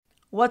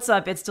What's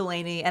up? It's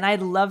Delaney, and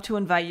I'd love to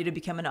invite you to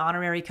become an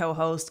honorary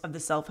co-host of the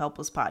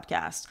Self-Helpless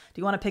podcast. Do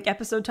you want to pick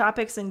episode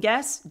topics and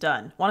guests?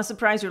 Done. Want to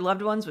surprise your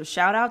loved ones with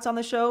shout-outs on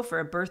the show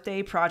for a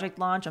birthday, project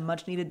launch, a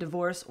much-needed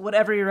divorce?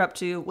 Whatever you're up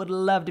to, would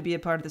love to be a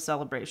part of the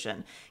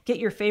celebration. Get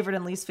your favorite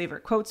and least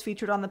favorite quotes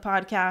featured on the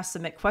podcast,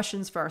 submit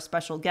questions for our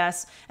special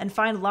guests, and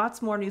find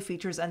lots more new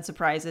features and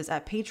surprises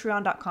at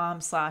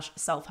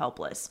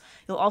patreon.com/selfhelpless.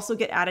 You'll also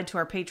get added to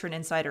our Patron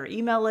Insider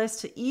email list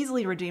to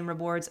easily redeem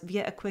rewards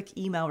via a quick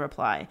email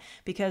reply,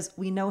 because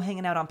we know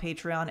hanging out on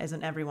Patreon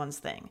isn't everyone's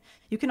thing.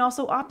 You can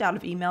also opt out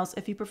of emails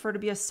if you prefer to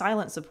be a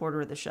silent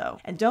supporter of the show.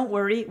 And don't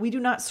worry, we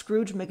do not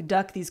Scrooge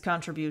McDuck these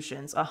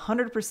contributions.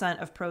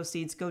 100% of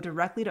proceeds go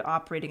directly to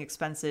operating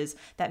expenses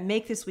that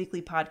make this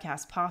weekly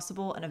podcast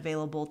possible and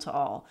available to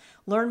all.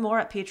 Learn more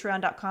at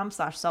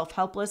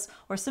patreon.com/selfhelpless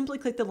or simply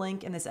click the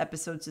link in this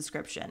episode's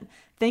description.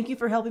 Thank you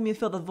for helping me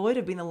fill the void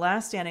of being the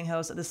last standing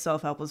host of the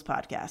Self-Helpless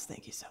podcast.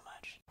 Thank you so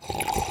much.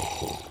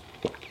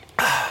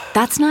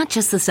 That's not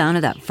just the sound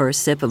of that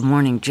first sip of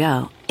Morning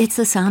Joe. It's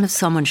the sound of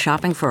someone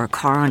shopping for a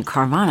car on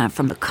Carvana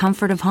from the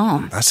comfort of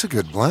home. That's a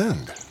good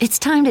blend. It's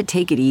time to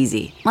take it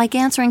easy, like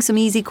answering some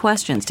easy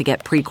questions to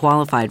get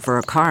pre-qualified for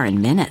a car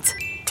in minutes.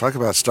 Talk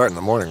about starting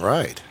the morning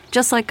right.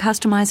 Just like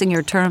customizing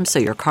your terms so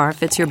your car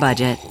fits your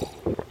budget.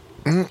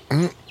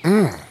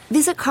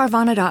 Visit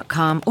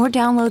Carvana.com or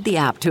download the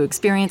app to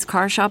experience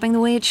car shopping the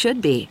way it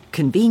should be.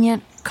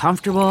 Convenient,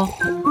 comfortable.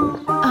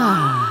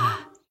 Ah.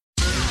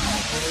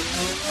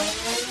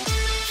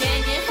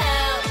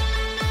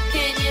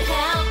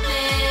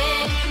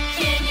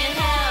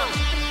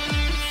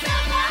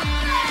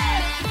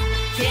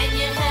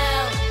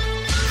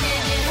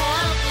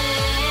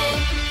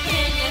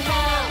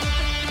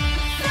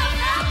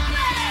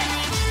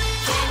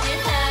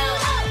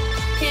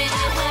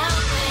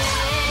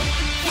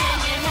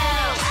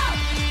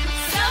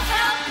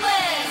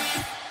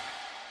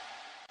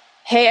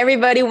 Hey,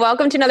 everybody.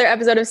 Welcome to another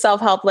episode of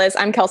Self-Helpless.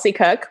 I'm Kelsey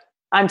Cook.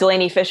 I'm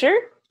Delaney Fisher.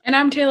 And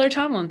I'm Taylor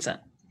Tomlinson.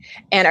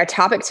 And our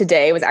topic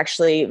today was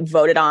actually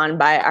voted on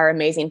by our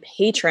amazing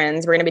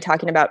patrons. We're going to be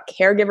talking about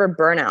caregiver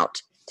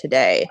burnout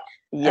today.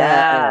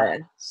 Yeah,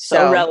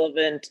 so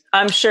relevant.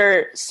 I'm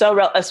sure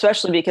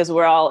especially because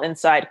we're all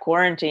inside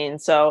quarantine.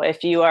 So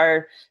if you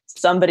are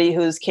somebody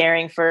who's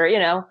caring for,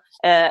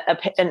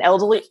 an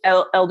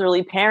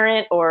elderly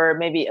parent, or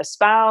maybe a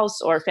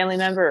spouse or family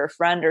member or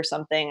friend or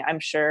something, I'm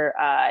sure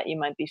you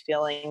might be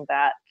feeling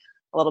that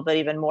a little bit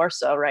even more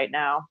so right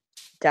now.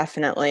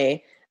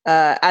 Definitely.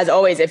 As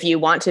always, if you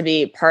want to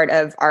be part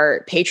of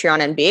our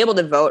Patreon and be able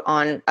to vote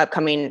on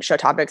upcoming show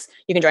topics,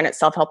 you can join at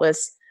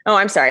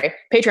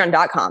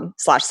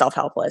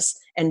patreon.com/selfhelpless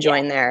and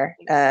join there.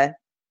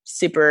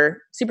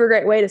 Super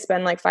great way to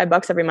spend like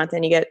 $5 every month,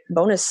 and you get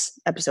bonus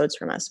episodes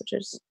from us, which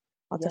is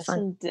lots of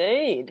fun.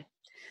 Indeed.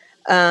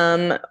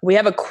 We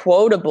have a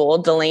quotable.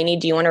 Delaney,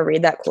 do you want to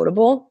read that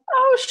quotable?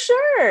 Oh,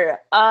 sure.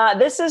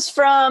 This is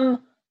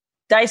from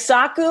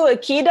Daisaku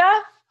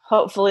Ikeda.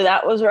 Hopefully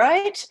that was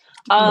right.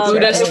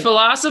 Buddhist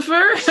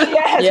philosopher.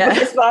 Yes,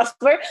 Buddhist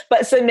philosopher,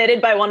 but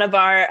submitted by one of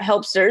our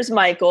helpsters,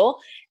 Michael.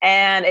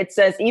 And it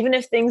says, even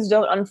if things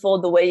don't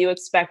unfold the way you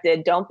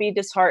expected, don't be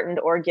disheartened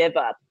or give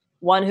up.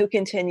 One who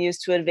continues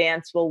to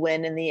advance will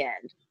win in the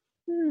end.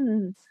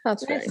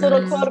 That's nice right.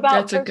 little quote about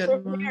That's a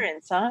good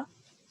perseverance, huh?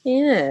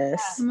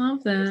 Yes. I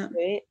love that.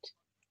 Sweet.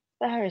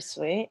 Very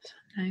sweet.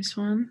 Nice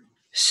one.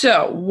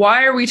 So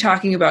why are we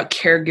talking about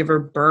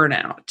caregiver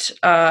burnout?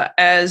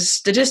 As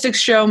statistics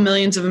show,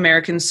 millions of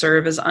Americans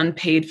serve as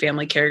unpaid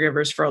family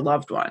caregivers for a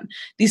loved one.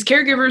 These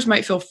caregivers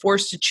might feel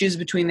forced to choose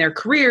between their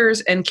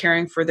careers and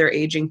caring for their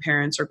aging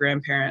parents or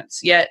grandparents.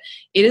 Yet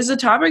it is a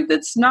topic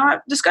that's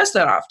not discussed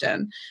that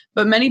often,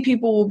 but many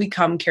people will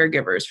become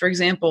caregivers. For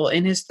example,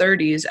 in his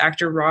 30s,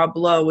 actor Rob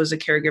Lowe was a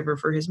caregiver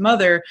for his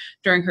mother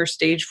during her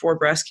stage 4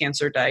 breast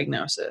cancer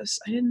diagnosis.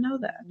 I didn't know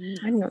that. I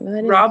didn't know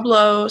that. Rob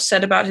Lowe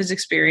said about his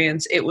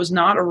experience, "It was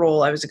not a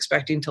role I was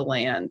expecting to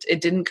land. It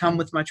didn't come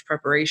with much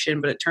preparation,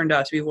 but it turned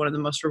out to be one of the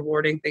most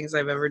rewarding things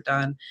I've ever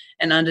done,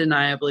 and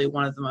undeniably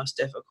one of the most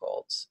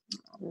difficult."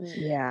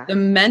 Yeah. The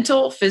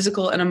mental,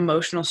 physical, and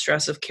emotional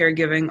stress of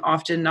caregiving,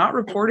 often not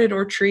reported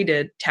or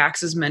treated,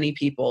 taxes many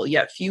people,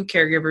 yet few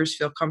caregivers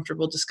feel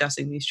comfortable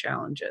discussing these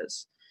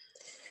challenges.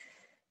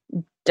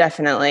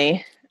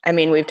 Definitely. I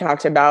mean, we've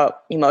talked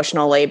about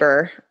emotional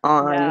labor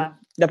on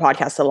the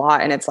podcast a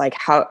lot, and it's like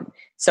how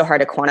so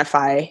hard to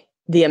quantify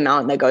the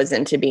amount that goes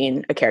into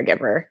being a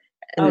caregiver.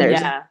 And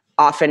there's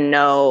often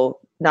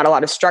not a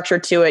lot of structure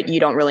to it. You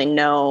don't really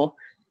know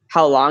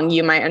how long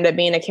you might end up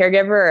being a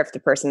caregiver, or if the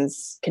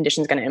person's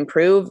condition is going to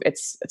improve.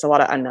 It's a lot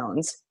of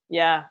unknowns.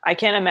 Yeah. I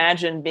can't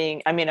imagine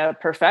being, a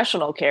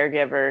professional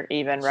caregiver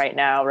even right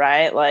now,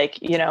 right? Like,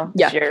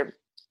 if you're,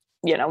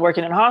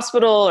 working in a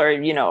hospital or,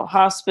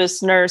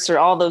 hospice nurse or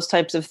all those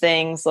types of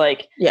things.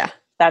 Like,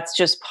 that's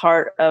just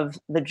part of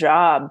the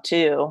job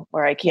too,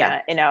 where I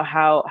can't,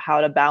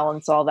 how to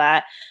balance all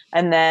that.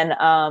 And then,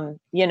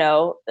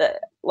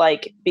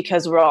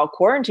 because we're all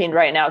quarantined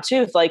right now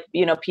too,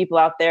 people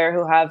out there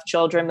who have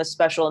children with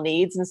special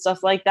needs and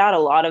stuff like that, a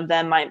lot of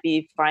them might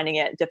be finding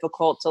it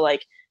difficult to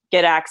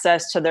get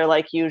access to their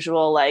like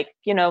usual, like,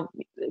 you know,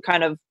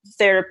 kind of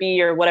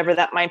therapy or whatever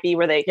that might be,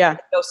 where they go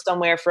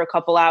somewhere for a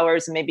couple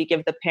hours and maybe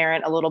give the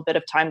parent a little bit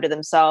of time to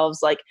themselves.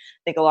 Like,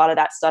 I think a lot of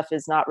that stuff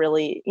is not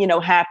really, you know,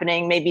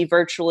 happening, maybe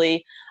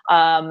virtually.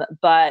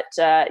 But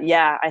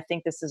I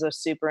think this is a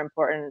super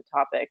important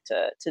topic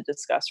to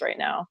discuss right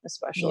now,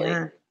 especially.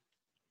 Yeah.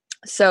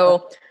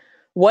 So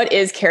what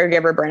is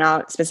caregiver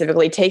burnout?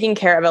 Specifically, taking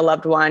care of a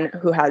loved one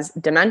who has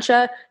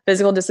dementia,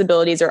 physical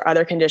disabilities, or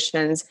other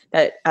conditions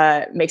that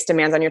makes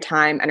demands on your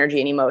time, energy,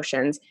 and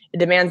emotions. It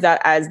demands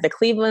that, as the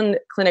Cleveland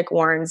Clinic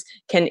warns,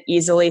 can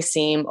easily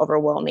seem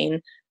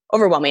overwhelming.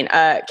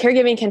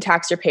 Caregiving can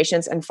tax your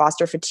patience and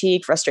foster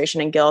fatigue,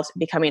 frustration, and guilt,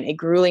 becoming a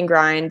grueling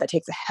grind that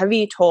takes a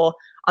heavy toll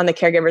on the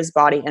caregiver's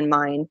body and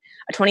mind.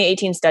 A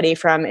 2018 study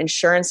from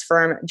insurance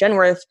firm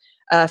Genworth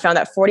found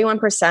that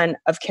 41%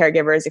 of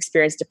caregivers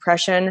experience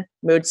depression,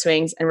 mood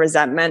swings, and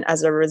resentment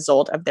as a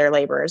result of their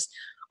labors.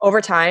 Over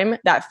time,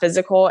 that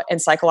physical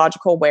and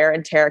psychological wear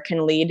and tear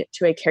can lead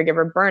to a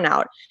caregiver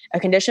burnout, a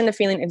condition of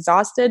feeling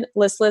exhausted,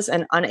 listless,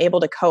 and unable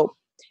to cope.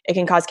 It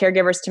can cause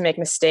caregivers to make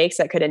mistakes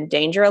that could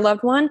endanger a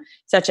loved one,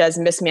 such as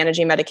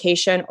mismanaging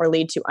medication, or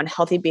lead to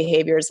unhealthy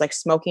behaviors like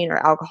smoking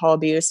or alcohol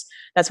abuse.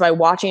 That's why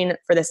watching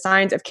for the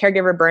signs of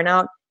caregiver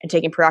burnout and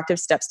taking proactive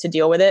steps to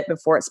deal with it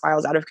before it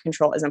spirals out of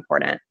control is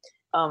important.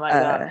 Oh my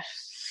gosh.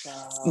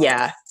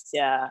 Yeah.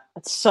 Yeah.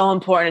 It's so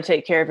important to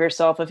take care of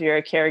yourself if you're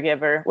a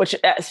caregiver, which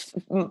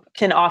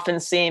can often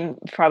seem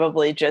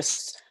probably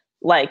just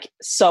like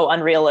so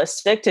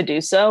unrealistic to do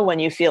so when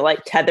you feel like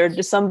tethered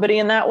to somebody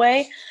in that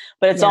way.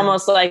 But it's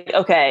almost like,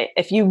 okay,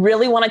 if you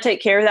really want to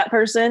take care of that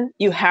person,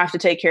 you have to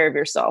take care of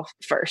yourself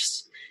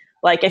first.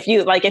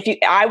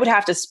 I would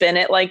have to spin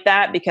it like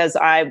that, because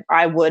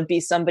I would be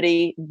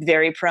somebody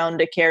very prone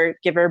to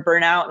caregiver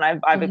burnout, and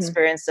I've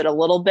experienced it a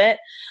little bit.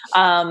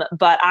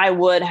 But I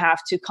would have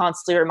to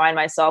constantly remind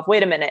myself,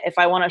 wait a minute, if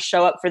I want to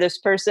show up for this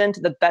person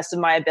to the best of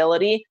my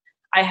ability,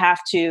 I have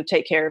to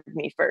take care of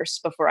me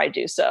first before I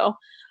do so.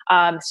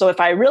 So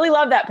if I really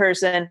love that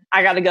person,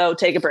 I got to go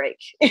take a break,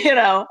 you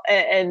know,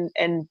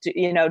 and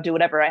you know, do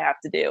whatever I have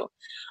to do.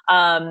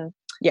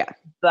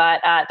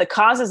 But the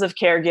causes of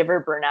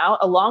caregiver burnout,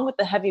 along with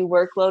the heavy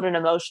workload and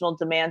emotional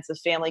demands of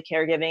family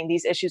caregiving,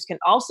 these issues can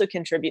also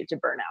contribute to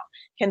burnout.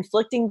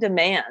 Conflicting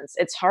demands.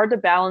 It's hard to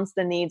balance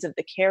the needs of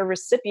the care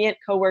recipient,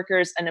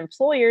 coworkers, and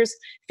employers,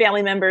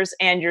 family members,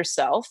 and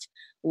yourself.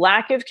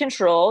 Lack of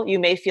control. You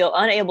may feel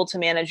unable to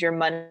manage your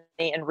money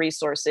and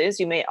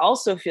resources. You may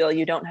also feel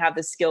you don't have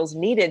the skills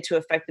needed to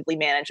effectively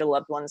manage a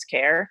loved one's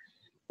care.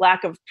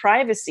 Lack of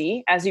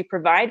privacy. As you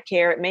provide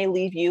care, it may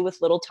leave you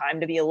with little time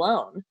to be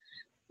alone.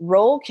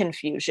 Role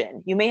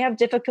confusion. You may have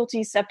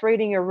difficulty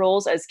separating your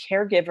roles as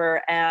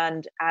caregiver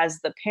and as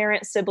the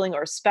parent, sibling,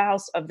 or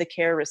spouse of the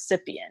care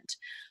recipient.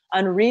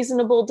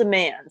 Unreasonable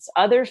demands.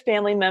 Other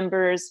family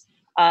members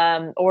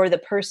or the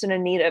person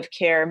in need of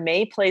care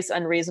may place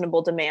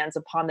unreasonable demands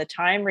upon the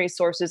time,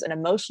 resources, and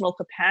emotional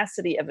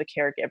capacity of a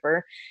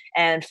caregiver.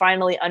 And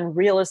finally,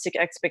 unrealistic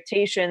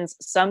expectations.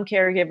 Some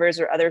caregivers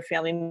or other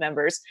family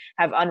members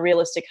have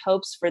unrealistic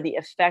hopes for the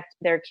effect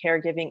their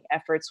caregiving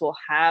efforts will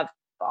have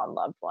on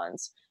loved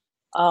ones.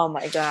 Oh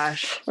my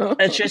gosh.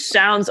 It just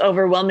sounds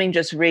overwhelming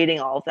just reading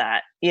all of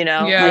that, you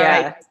know?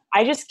 Yeah.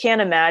 I just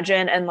can't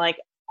imagine. And like,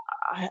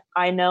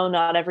 I know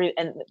not every,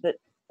 and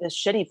the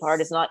shitty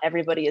part is not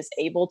everybody is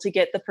able to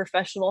get the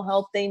professional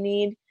help they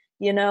need,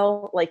 you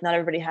know, like not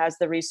everybody has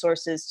the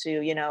resources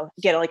to, you know,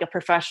 get like a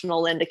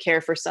professional in to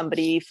care for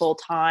somebody full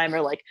time,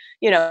 or like,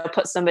 you know,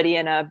 put somebody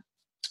in a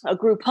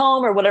group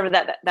home or whatever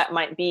that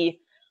might be.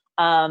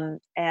 And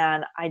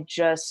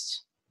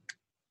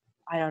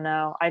I don't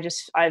know.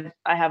 I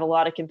have a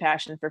lot of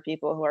compassion for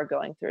people who are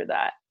going through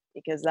that,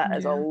 because that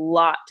is a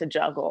lot to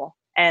juggle.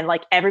 And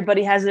like,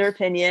 everybody has their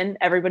opinion.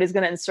 Everybody's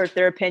going to insert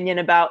their opinion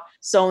about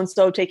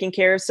so-and-so taking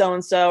care of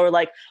so-and-so, or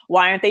like,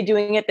 why aren't they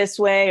doing it this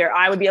way? Or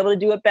I would be able to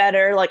do it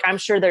better. Like, I'm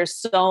sure there's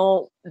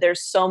so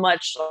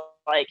much,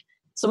 like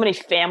so many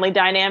family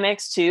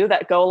dynamics too,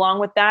 that go along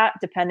with that,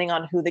 depending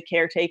on who the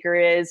caretaker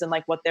is and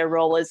like what their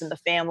role is in the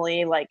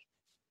family, like,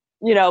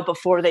 you know,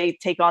 before they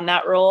take on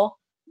that role.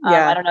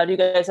 I don't know. Do you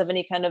guys have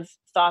any kind of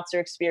thoughts or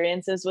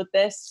experiences with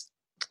this?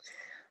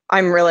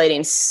 I'm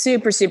relating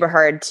super, super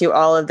hard to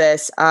all of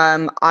this.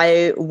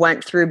 I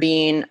went through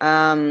being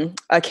a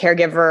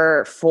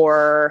caregiver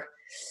for,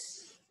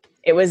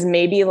 it was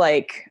maybe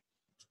like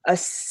a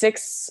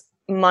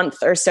 6-month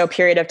or so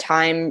period of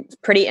time,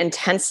 pretty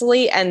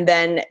intensely, and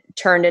then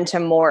turned into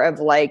more of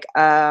like,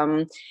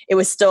 it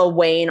was still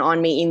weighing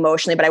on me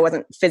emotionally, but I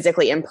wasn't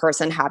physically in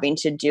person having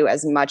to do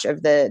as much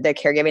of the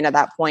caregiving at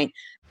that point.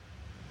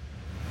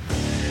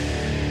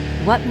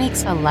 What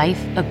makes a life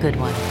a good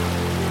one?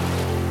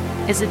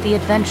 Is it the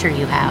adventure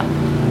you have?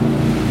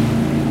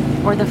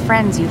 Or the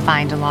friends you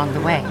find along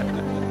the way?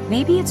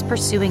 Maybe it's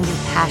pursuing your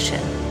passion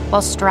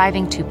while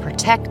striving to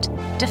protect,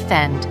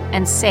 defend,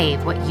 and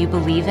save what you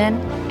believe in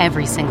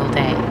every single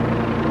day.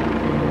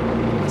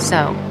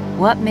 So,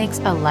 what makes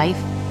a life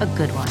a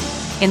good one?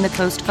 In the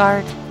Coast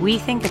Guard, we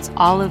think it's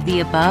all of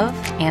the above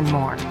and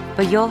more,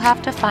 but you'll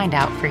have to find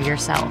out for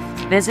yourself.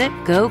 Visit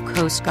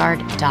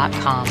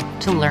gocoastguard.com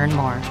to learn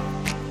more.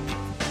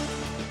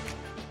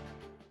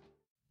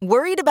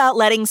 Worried about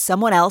letting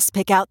someone else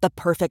pick out the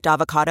perfect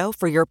avocado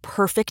for your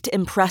perfect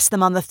impress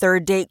them on the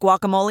third date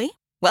guacamole?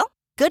 Well,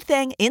 good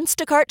thing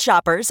Instacart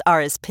shoppers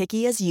are as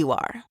picky as you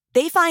are.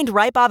 They find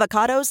ripe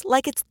avocados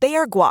like it's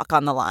their guac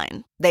on the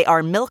line. They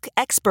are milk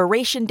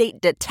expiration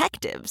date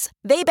detectives.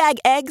 They bag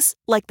eggs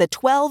like the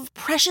 12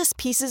 precious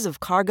pieces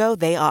of cargo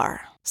they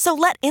are. So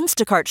let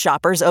Instacart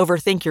shoppers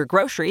overthink your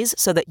groceries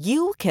so that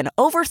you can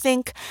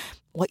overthink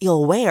what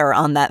you'll wear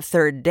on that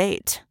third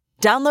date.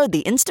 Download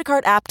the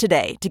Instacart app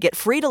today to get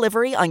free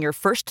delivery on your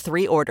first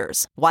 3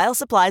 orders, while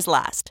supplies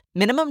last.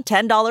 Minimum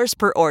 $10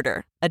 per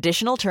order.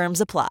 Additional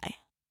terms apply.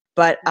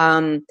 But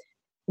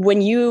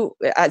when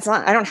I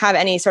don't have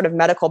any sort of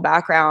medical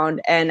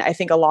background. And I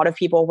think a lot of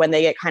people, when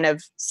they get kind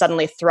of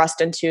suddenly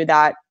thrust into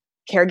that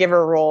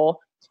caregiver role,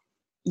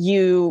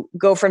 you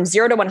go from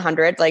 0 to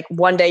 100. Like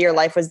one day your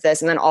life was this,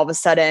 and then all of a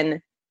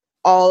sudden,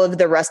 all of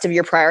the rest of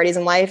your priorities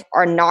in life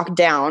are knocked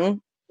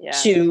down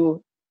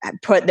to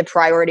put the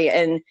priority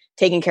in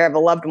taking care of a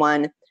loved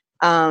one.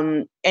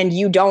 And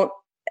you don't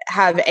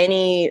have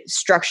any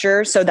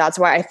structure. So that's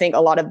why I think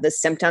a lot of the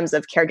symptoms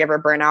of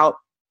caregiver burnout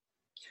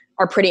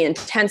are pretty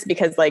intense,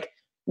 because like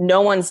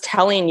no one's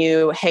telling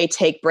you, hey,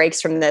 take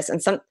breaks from this. And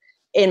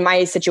in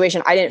my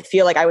situation, I didn't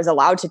feel like I was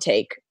allowed to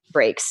take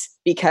breaks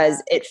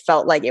because it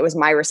felt like it was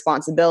my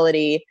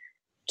responsibility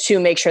to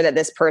make sure that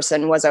this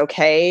person was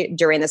okay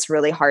during this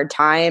really hard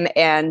time.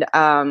 And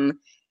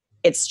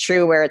it's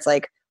true where it's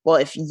like, well,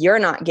 if you're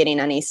not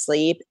getting any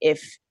sleep,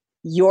 if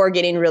you're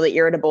getting really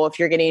irritable, if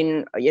you're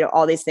getting,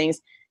 all these things,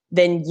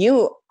 then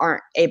you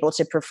aren't able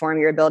to perform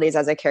your abilities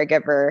as a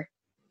caregiver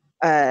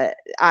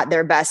at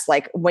their best.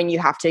 Like when you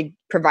have to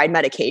provide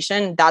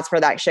medication, that's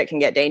where that shit can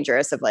get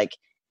dangerous of like,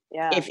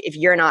 if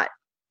you're not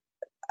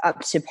up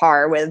to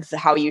par with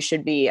how you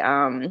should be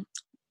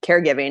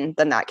caregiving,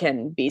 then that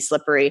can be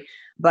slippery.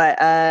 But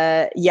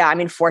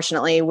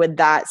fortunately with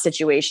that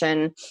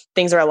situation,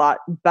 things are a lot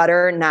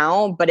better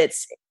now, but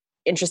it's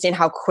interesting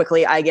how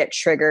quickly I get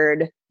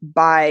triggered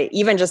by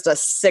even just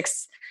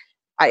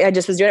I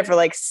just was doing it for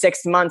like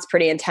 6 months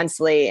pretty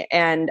intensely.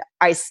 And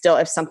I still,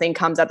 if something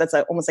comes up that's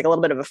almost like a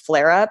little bit of a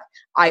flare up,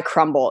 I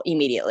crumble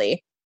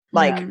immediately.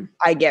 Like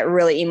I get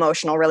really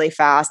emotional really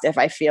fast if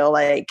I feel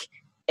like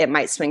it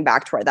might swing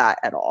back toward that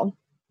at all.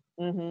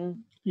 Mm-hmm.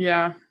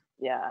 Yeah.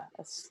 Yeah.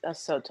 That's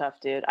so tough,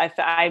 dude.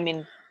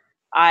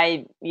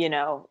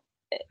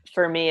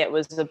 For me, it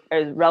was a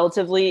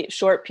relatively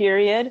short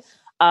period.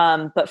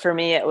 But for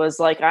me, it was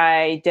like,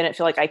 I didn't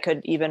feel like I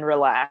could even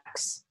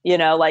relax,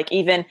 like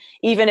even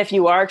if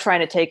you are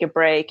trying to take a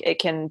break, it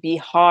can be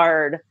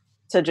hard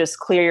to just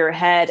clear your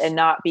head and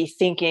not be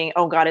thinking,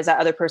 oh God, is that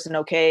other person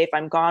okay if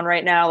I'm gone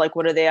right now? Like,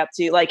 what are they up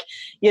to? Like,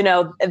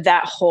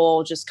 that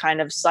whole just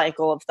kind of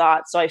cycle of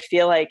thought. So I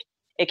feel like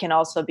it can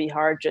also be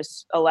hard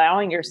just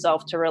allowing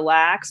yourself to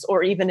relax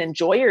or even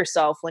enjoy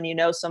yourself when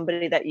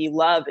somebody that you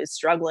love is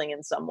struggling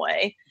in some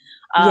way.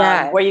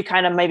 Where you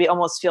kind of maybe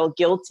almost feel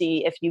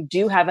guilty if you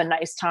do have a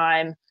nice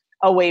time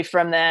away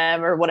from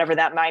them or whatever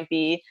that might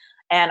be.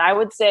 And I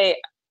would say,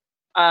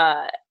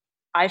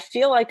 I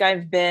feel like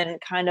I've been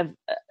kind of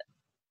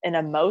an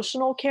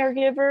emotional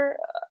caregiver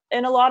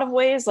in a lot of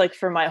ways, like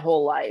for my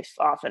whole life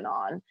off and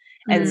on.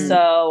 And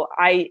so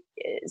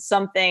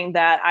something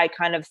that I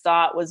kind of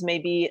thought was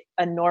maybe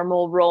a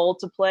normal role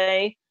to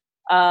play,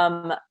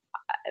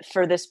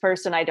 for this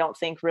person, I don't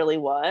think really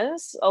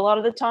was a lot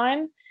of the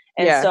time.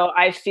 And so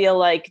I feel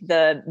like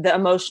the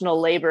emotional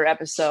labor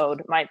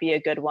episode might be a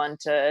good one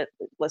to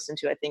listen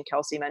to. I think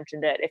Kelsey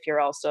mentioned it if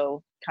you're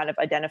also kind of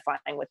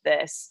identifying with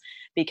this,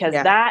 because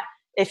that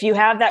if you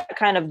have that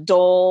kind of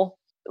dull,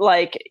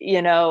 like,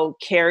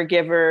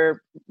 caregiver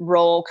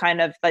role, kind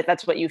of like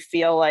that's what you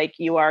feel like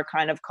you are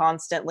kind of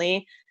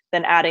constantly,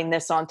 then adding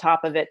this on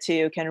top of it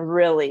too can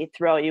really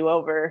throw you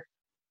over,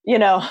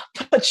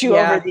 put you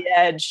over the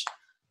edge.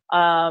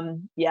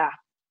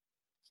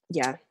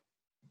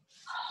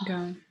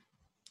 Okay.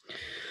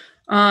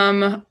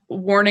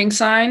 Warning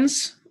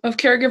signs of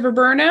caregiver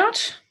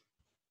burnout: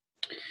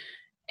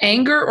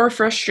 anger or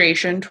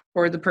frustration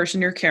toward the person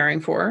you're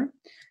caring for,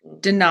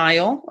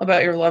 denial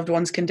about your loved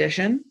one's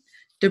condition,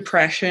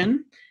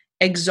 depression,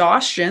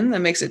 exhaustion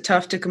that makes it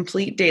tough to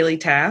complete daily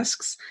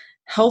tasks,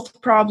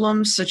 health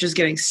problems such as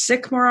getting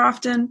sick more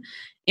often,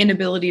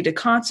 inability to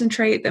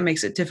concentrate that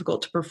makes it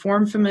difficult to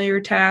perform familiar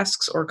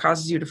tasks or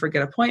causes you to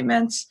forget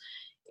appointments,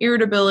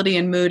 irritability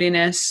and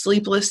moodiness,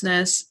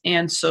 sleeplessness,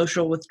 and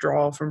social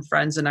withdrawal from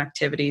friends and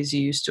activities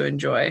you used to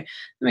enjoy. That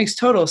makes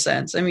total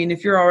sense. I mean,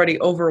 if you're already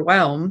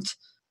overwhelmed,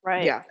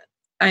 right? Yeah.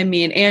 I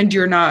mean, and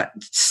you're not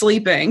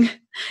sleeping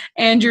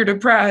and you're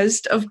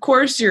depressed, of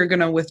course you're going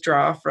to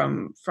withdraw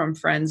from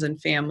friends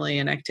and family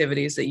and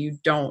activities that you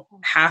don't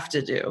have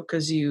to do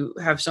because you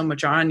have so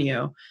much on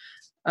you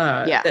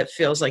that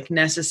feels like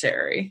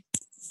necessary.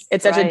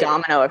 It's such a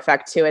domino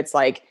effect too. It's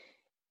like,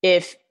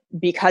 if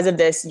because of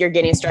this, you're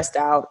getting stressed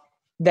out,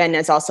 then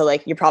it's also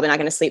like, you're probably not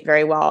going to sleep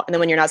very well. And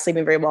then when you're not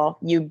sleeping very well,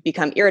 you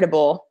become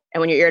irritable.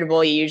 And when you're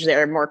irritable, you usually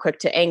are more quick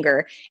to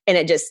anger.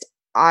 And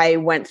I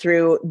went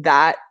through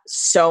that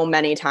so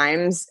many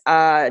times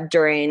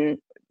during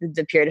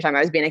the period of time I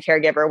was being a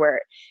caregiver,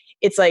 where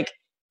it's like,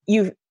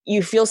 you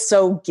feel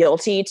so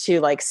guilty to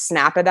like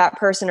snap at that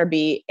person or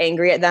be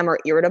angry at them or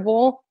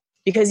irritable,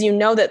 because you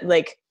know that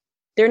like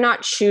they're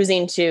not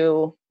choosing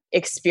to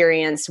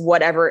experience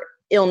whatever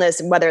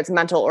illness, whether it's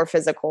mental or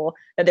physical,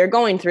 that they're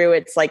going through.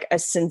 It's like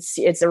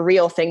it's a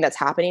real thing that's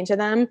happening to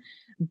them,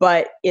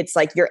 but it's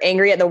like, you're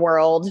angry at the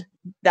world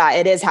that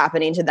it is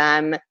happening to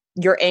them.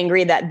 You're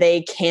angry that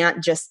they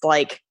can't just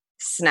like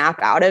snap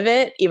out of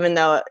it, even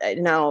though,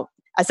 you know,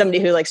 as somebody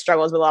who like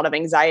struggles with a lot of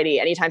anxiety,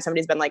 anytime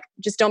somebody's been like,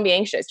 just don't be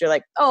anxious, you're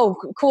like, oh,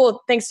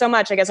 cool, thanks so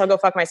much, I guess I'll go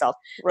fuck myself.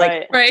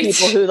 Right. Like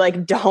people who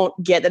like don't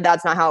get that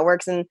that's not how it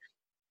works. And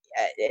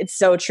it's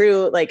so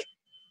true. Like,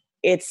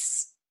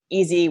 it's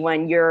easy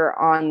when you're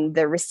on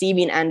the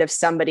receiving end of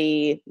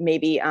somebody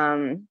maybe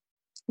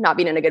not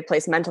being in a good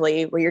place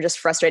mentally, where you're just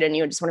frustrated and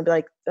you just want to be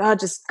like, oh,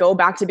 just go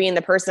back to being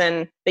the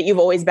person that you've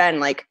always been.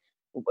 Like,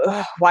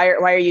 why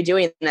are you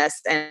doing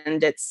this?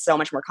 And it's so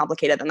much more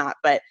complicated than that.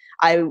 But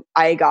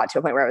I got to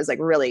a point where I was like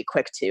really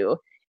quick to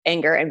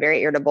anger and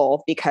very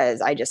irritable,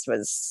 because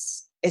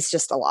it's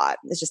just a lot.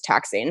 It's just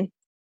taxing.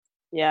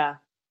 Yeah.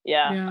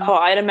 Oh,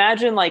 I'd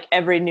imagine like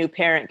every new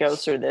parent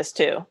goes through this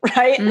too,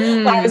 right?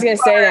 I was going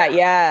to say that.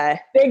 Yeah.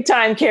 Big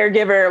time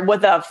caregiver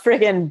with a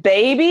friggin'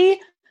 baby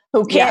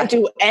who can't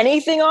do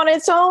anything on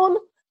its own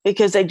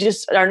because they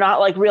just are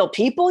not like real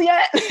people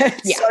yet.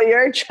 So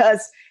you're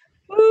just,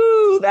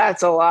 ooh,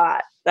 that's a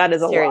lot. That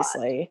is a lot.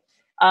 Seriously.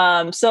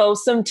 So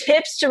some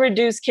tips to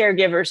reduce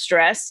caregiver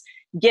stress: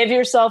 give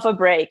yourself a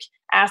break.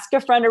 Ask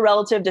a friend or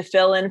relative to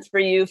fill in for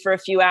you for a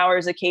few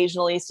hours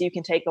occasionally, so you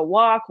can take a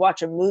walk,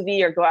 watch a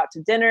movie, or go out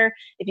to dinner.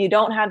 If you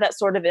don't have that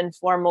sort of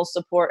informal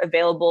support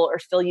available, or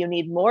feel you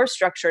need more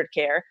structured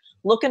care,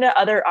 look into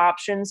other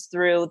options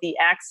through the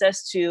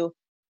Access to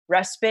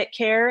Respite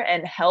Care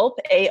and Help,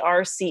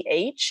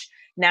 ARCH,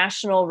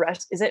 National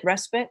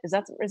Respite? Is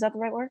that the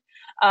right word?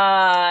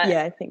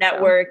 Yeah, I think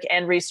Network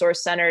and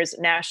Resource Centers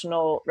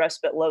National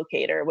Respite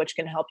Locator, which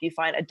can help you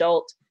find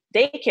adult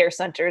daycare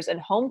centers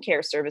and home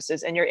care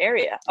services in your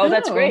area. Oh,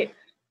 that's great.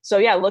 So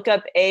yeah, look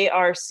up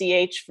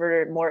ARCH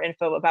for more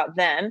info about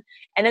them.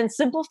 And then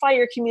simplify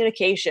your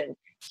communication.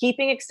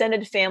 Keeping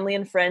extended family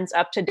and friends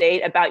up to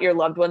date about your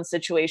loved one's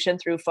situation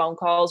through phone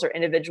calls or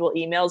individual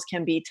emails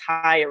can be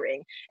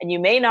tiring, and you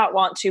may not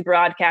want to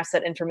broadcast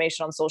that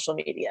information on social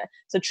media.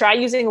 So try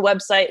using a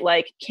website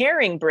like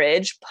Caring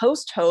Bridge,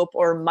 Post Hope,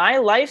 or My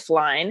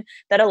Lifeline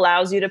that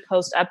allows you to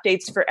post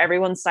updates for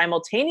everyone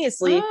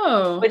simultaneously,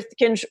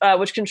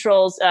 which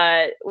controls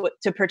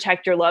to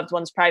protect your loved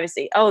one's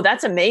privacy. Oh,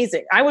 that's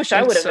amazing. I wish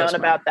I would have known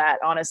about that,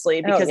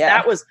 honestly, because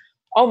that was,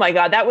 oh my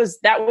God, that was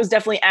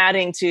definitely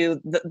adding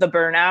to the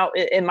burnout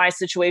in my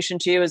situation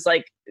too, is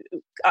like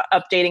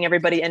updating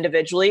everybody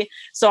individually.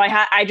 So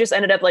I just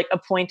ended up like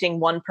appointing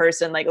one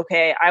person, like,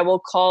 okay, I will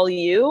call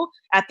you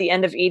at the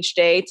end of each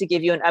day to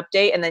give you an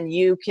update, and then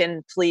you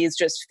can please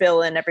just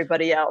fill in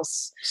everybody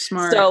else.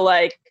 Smart. So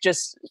like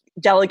just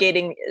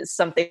delegating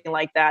something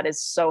like that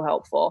is so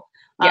helpful.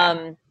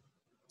 Yeah.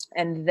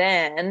 And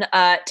then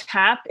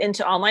tap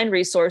into online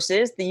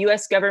resources. The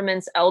U.S.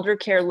 government's Elder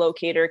Care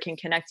Locator can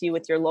connect you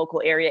with your local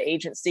area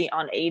agency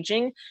on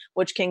aging,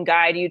 which can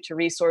guide you to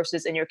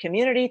resources in your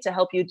community to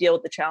help you deal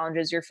with the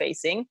challenges you're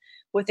facing.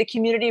 With the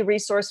Community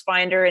Resource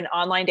Finder, an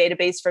online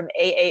database from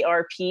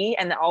AARP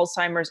and the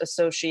Alzheimer's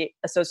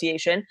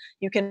Association,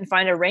 you can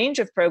find a range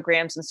of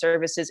programs and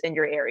services in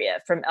your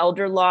area, from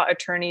elder law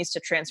attorneys to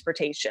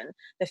transportation.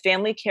 The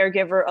Family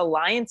Caregiver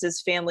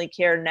Alliance's Family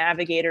Care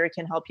Navigator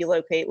can help you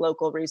locate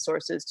local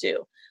resources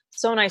too.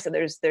 So nice that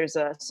there's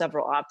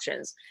several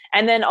options.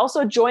 And then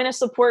also join a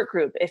support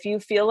group. If you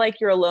feel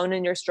like you're alone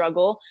in your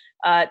struggle,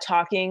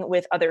 talking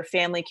with other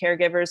family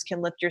caregivers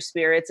can lift your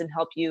spirits and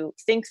help you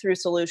think through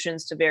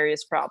solutions to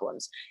various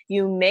problems.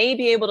 You may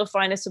be able to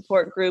find a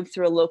support group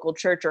through a local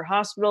church or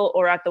hospital,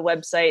 or at the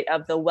website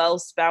of the Well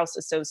Spouse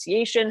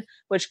Association,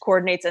 which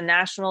coordinates a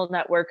national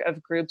network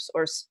of groups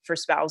for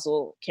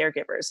spousal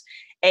caregivers.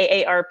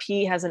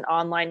 AARP has an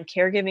online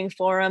caregiving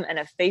forum and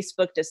a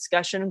Facebook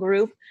discussion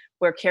group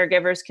where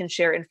caregivers can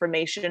share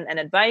information and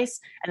advice,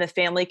 and the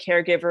Family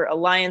Caregiver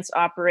Alliance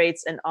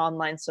operates an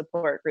online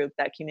support group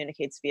that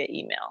communicates via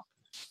email.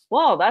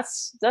 Well,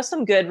 that's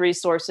some good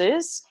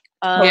resources.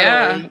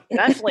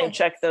 Definitely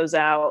check those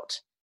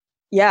out.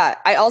 Yeah.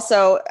 I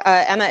also,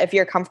 Emma, if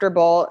you're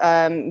comfortable,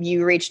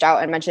 you reached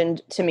out and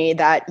mentioned to me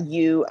that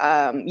you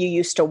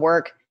used to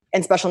work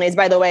in special needs.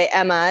 By the way,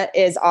 Emma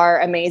is our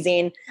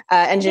amazing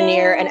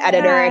engineer and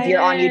editor. If you're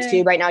on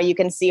YouTube right now, you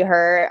can see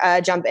her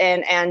jump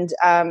in. And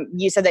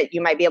you said that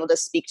you might be able to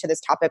speak to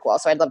this topic well.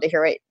 So I'd love to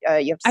hear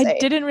what you have to say. I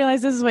didn't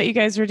realize this is what you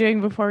guys were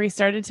doing before we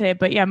started today.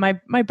 But yeah,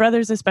 my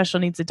brother's a special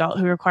needs adult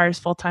who requires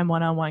full-time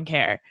one-on-one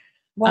care.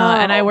 Wow.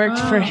 And I worked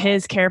for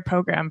his care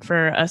program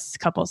for a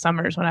couple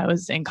summers when I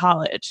was in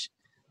college.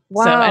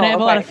 Wow. So, and I have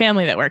a lot of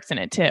family that works in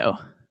it too.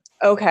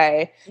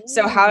 Okay.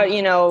 So how,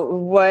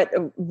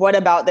 what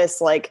about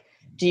this, like,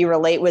 do you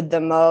relate with the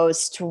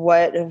most?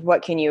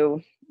 What can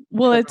you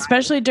Well,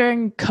 especially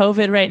during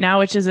COVID right now,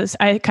 which is,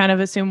 I kind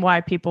of assume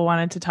why people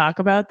wanted to talk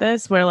about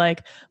this, where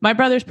like my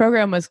brother's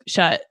program was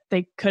shut.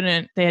 They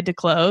had to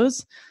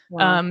close.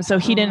 Wow. So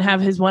he didn't have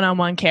his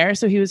one-on-one care.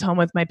 So he was home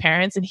with my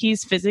parents, and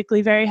he's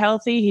physically very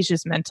healthy. He's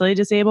just mentally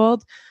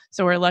disabled.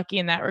 So we're lucky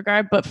in that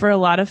regard. But for a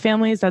lot of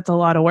families, that's a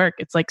lot of work.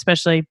 It's like,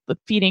 especially with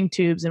feeding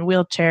tubes and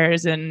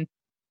wheelchairs and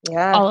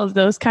all of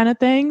those kind of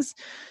things.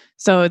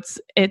 So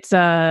it's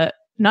not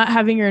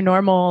having your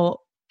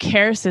normal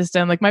care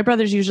system. Like my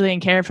brother's usually in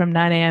care from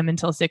 9 a.m.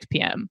 until 6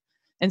 p.m.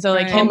 And so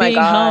like him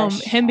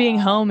being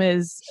home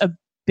is a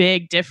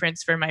big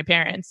difference for my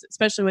parents,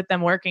 especially with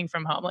them working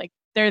from home. Like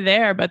they're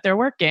there, but they're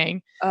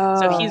working.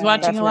 So he's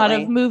watching a lot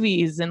of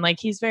movies, and like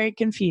he's very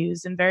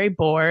confused and very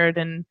bored,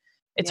 and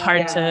it's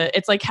hard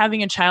it's like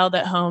having a child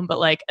at home, but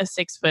like a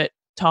 6-foot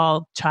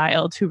tall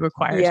child who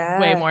requires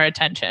way more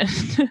attention.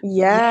 Oh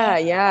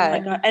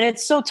my God. And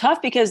it's so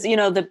tough because,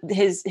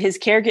 his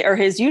caregiver or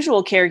his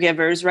usual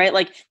caregivers, right?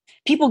 Like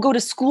people go to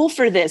school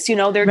for this,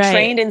 they're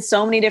trained in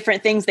so many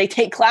different things. They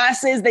take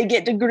classes, they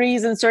get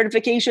degrees and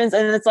certifications.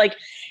 And it's like,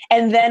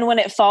 and then when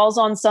it falls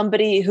on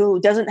somebody who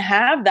doesn't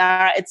have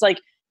that, it's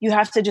like, you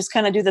have to just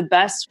kind of do the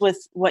best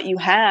with what you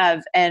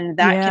have. And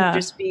that can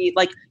just be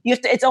like,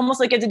 it's almost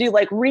like you have to do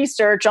like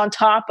research on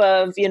top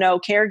of,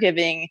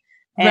 caregiving.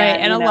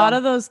 And a lot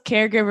of those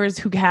caregivers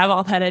who have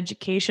all that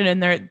education,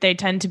 and they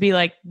tend to be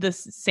like the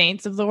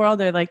saints of the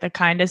world. They're like the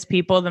kindest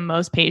people, the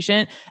most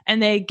patient,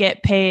 and they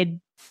get paid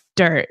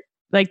dirt.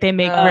 Like they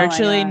make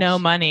virtually no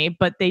money,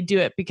 but they do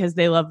it because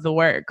they love the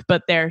work.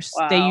 But they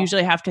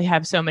usually have to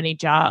have so many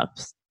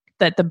jobs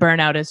that the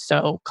burnout is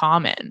so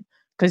common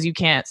because you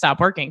can't stop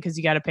working because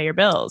you got to pay your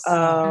bills.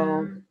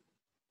 Oh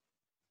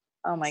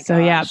my gosh. So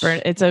yeah,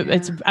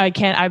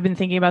 I've been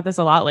thinking about this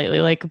a lot lately.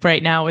 Like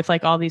right now with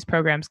like all these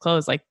programs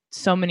closed, like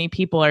so many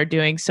people are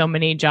doing so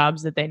many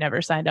jobs that they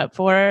never signed up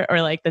for,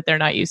 or like that they're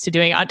not used to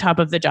doing on top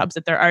of the jobs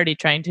that they're already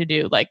trying to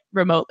do like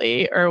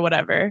remotely or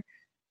whatever.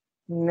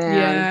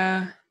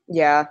 Man.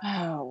 Yeah.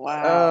 Oh,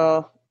 wow.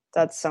 Oh,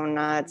 that's so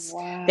nuts.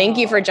 Wow. Thank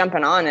you for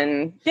jumping on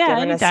and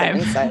giving us some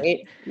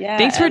insight.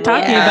 Thanks for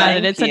talking about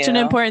it. It's such an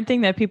important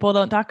thing that people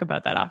don't talk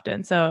about that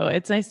often. So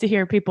it's nice to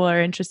hear people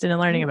are interested in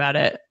learning about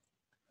it.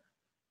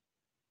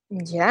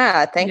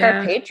 Yeah, thank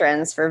our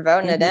patrons for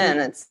voting it in.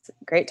 It's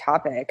a great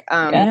topic.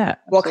 Well,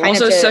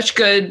 also such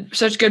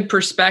good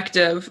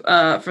perspective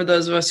for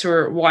those of us who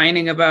are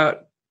whining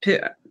about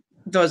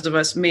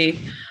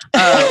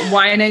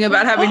whining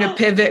about having to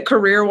pivot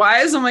career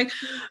wise. I'm like,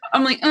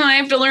 I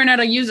have to learn how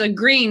to use a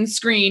green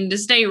screen to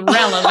stay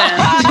relevant.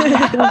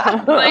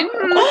 People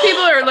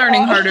are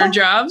learning harder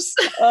jobs.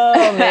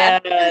 Oh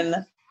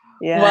man.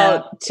 Yeah.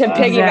 Well, to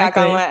piggyback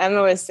on what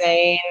Emma was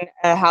saying,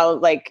 how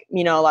like,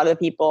 a lot of the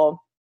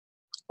people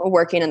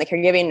working in the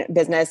caregiving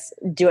business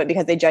do it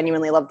because they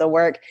genuinely love the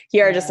work.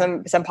 Here are just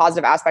some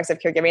positive aspects of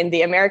caregiving.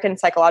 The American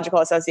Psychological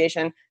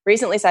Association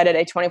recently cited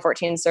a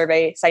 2014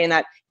 survey citing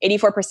that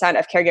 84%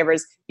 of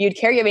caregivers viewed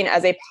caregiving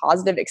as a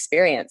positive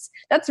experience.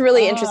 That's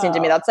really interesting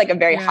to me. That's like a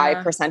very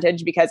high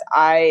percentage because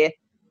I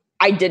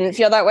didn't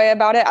feel that way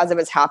about it as it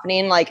was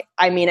happening. Like,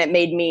 I mean, it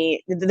made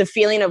me, the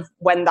feeling of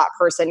when that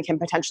person can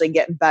potentially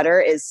get better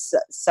is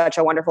such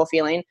a wonderful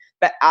feeling.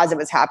 But as it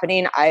was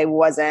happening, I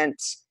wasn't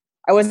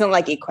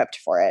like equipped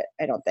for it,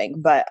 I don't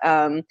think. But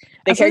the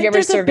caregiver survey,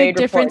 there's a big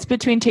difference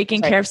between taking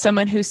care of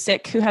someone who's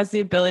sick, who has the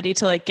ability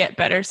to like get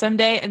better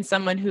someday, and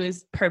someone who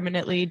is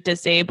permanently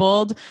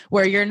disabled,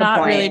 where you're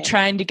not really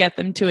trying to get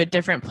them to a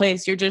different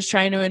place. You're just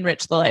trying to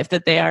enrich the life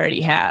that they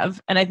already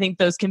have. And I think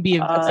those can be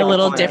a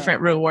little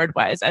different reward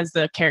wise as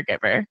the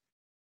caregiver.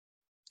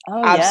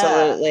 Oh,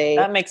 absolutely.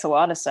 Yeah. That makes a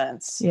lot of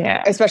sense.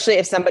 Yeah. Especially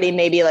if somebody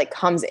maybe like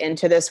comes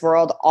into this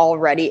world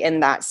already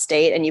in that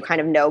state and you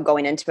kind of know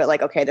going into it,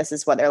 like, okay, this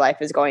is what their life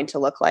is going to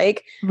look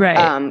like.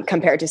 Right.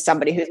 Compared to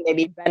somebody who's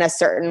maybe been a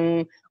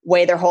certain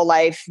way their whole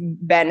life,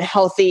 been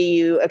healthy,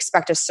 you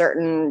expect a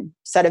certain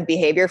set of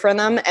behavior from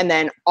them. And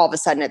then all of a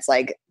sudden it's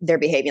like they're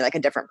behaving like a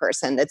different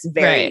person. That's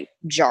very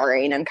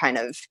jarring and kind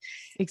of,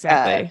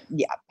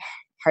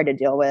 hard to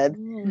deal with.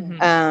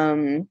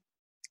 Mm-hmm.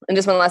 And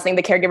just one last thing,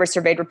 the caregiver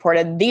surveyed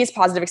reported these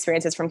positive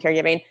experiences from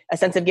caregiving: a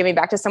sense of giving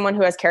back to someone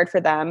who has cared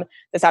for them,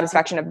 the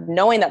satisfaction of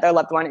knowing that their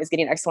loved one is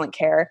getting excellent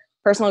care,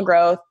 personal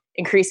growth,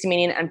 increased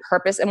meaning and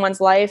purpose in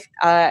one's life.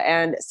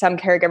 And some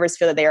caregivers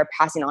feel that they are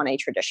passing on a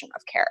tradition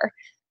of care.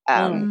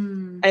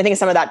 And I think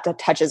some of that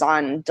touches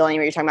on, Delaney,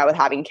 what you're talking about with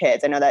having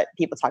kids. I know that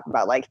people talk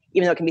about, like,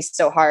 even though it can be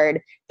so hard,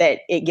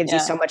 that it gives you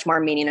so much more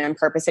meaning and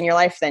purpose in your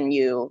life than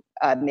you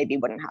maybe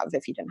wouldn't have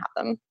if you didn't have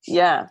them.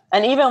 Yeah.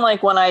 And even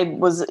like when I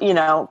was,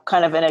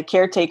 kind of in a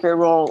caretaker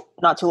role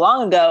not too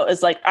long ago,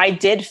 it's like, I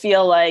did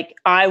feel like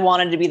I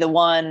wanted to be the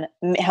one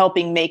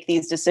helping make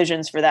these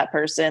decisions for that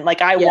person.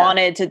 Like I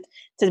wanted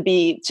to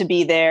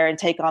be there and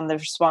take on the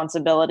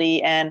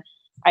responsibility. And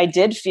I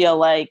did feel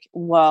like,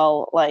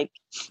 well, like,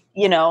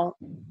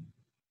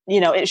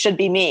 it should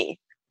be me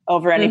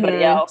over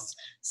anybody else.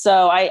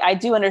 So I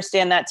do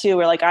understand that too,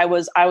 where like I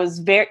was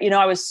very,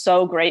 I was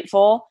so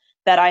grateful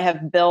that I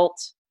have built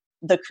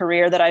the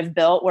career that I've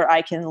built where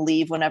I can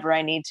leave whenever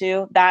I need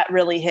to. That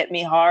really hit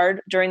me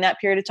hard during that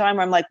period of time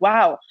where I'm like,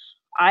 wow,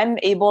 I'm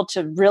able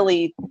to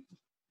really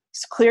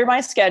clear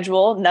my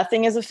schedule.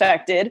 Nothing is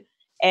affected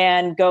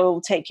and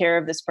go take care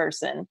of this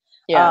person.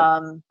 Yeah.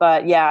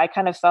 But yeah, I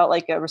kind of felt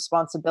like a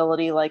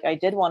responsibility. Like I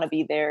did want to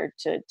be there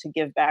to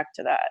give back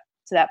to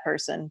that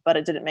person, but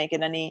it didn't make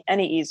it any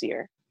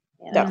easier.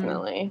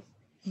 Definitely.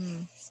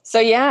 Mm. So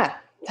yeah,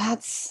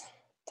 that's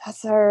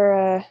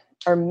our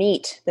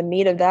meat, the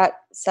meat of that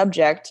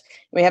subject.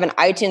 We have an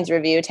iTunes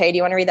review. Tay, do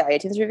you want to read the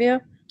iTunes review?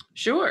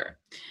 Sure.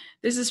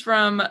 This is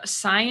from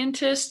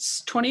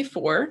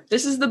Scientists24.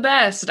 This is the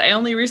best. I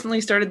only recently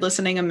started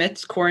listening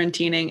amidst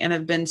quarantining and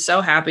have been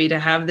so happy to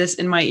have this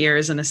in my ear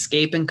as an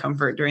escape and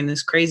comfort during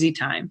this crazy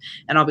time.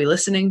 And I'll be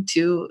listening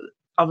to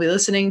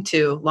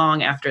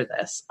long after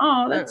this.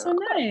 Oh, that's so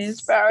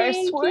nice. Very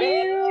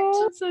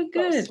sweet. That's so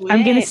good. So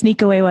I'm going to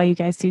sneak away while you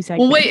guys do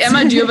segments. Well, wait,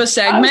 Emma, do you have a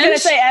segment? I was going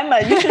to say,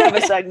 Emma, you should have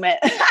a segment.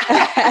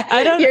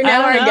 You're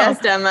now our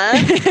guest, Emma.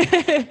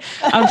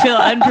 I feel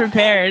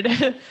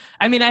unprepared.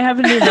 I mean, I have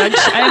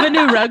a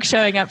new rug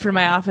showing up for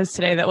my office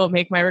today that will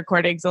make my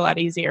recordings a lot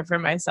easier for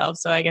myself.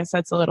 So I guess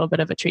that's a little bit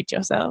of a treat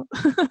yourself.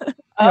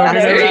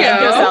 There you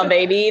go,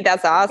 baby.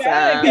 That's awesome.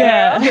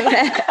 Yeah.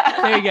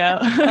 There you go.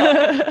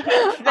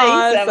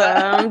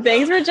 Awesome.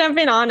 Thanks for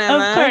jumping on,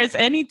 Emma. Of course,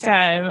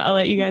 anytime. I'll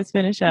let you guys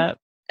finish up.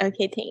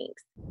 Okay,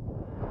 thanks.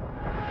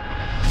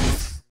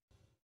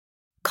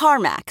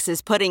 CarMax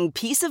is putting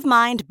peace of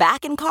mind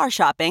back in car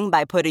shopping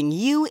by putting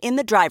you in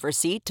the driver's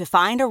seat to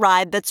find a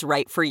ride that's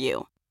right for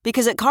you.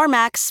 Because at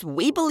CarMax,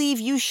 we believe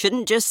you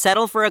shouldn't just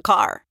settle for a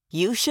car.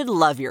 You should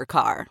love your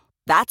car.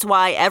 That's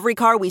why every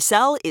car we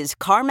sell is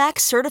CarMax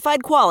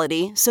certified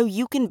quality, so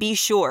you can be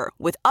sure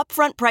with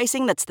upfront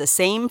pricing that's the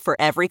same for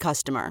every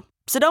customer.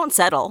 So don't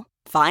settle.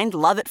 Find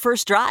love at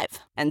first drive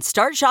and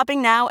start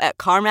shopping now at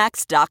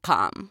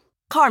CarMax.com.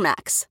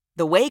 CarMax,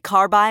 the way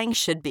car buying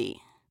should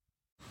be.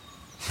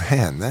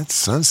 Man, that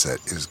sunset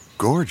is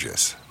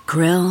gorgeous.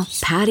 Grill,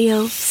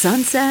 patio,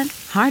 sunset.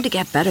 Hard to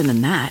get better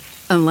than that.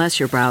 Unless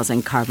you're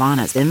browsing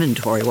Carvana's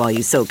inventory while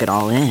you soak it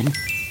all in.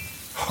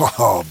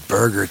 Oh,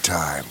 burger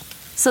time.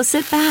 So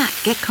sit back,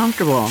 get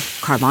comfortable.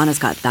 Carvana's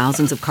got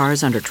thousands of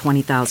cars under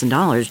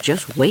 $20,000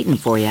 just waiting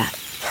for you.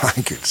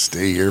 I could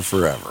stay here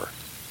forever.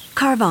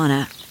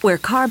 Carvana, where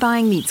car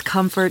buying meets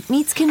comfort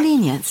meets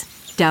convenience.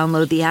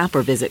 Download the app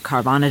or visit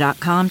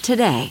Carvana.com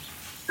today.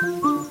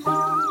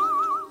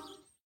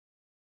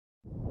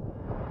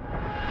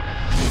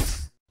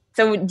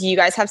 So do you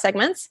guys have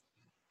segments?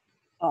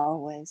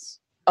 Always.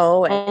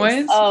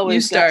 You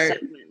start.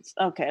 Segments.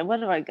 Okay, what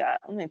do I got?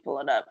 Let me pull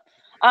it up.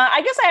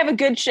 I guess I have a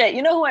good shit.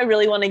 You know who I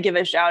really want to give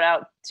a shout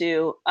out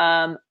to?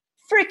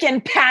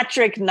 Freaking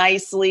Patrick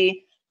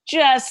Nicely.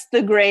 Just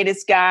the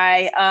greatest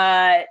guy.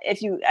 I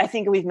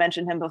think we've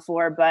mentioned him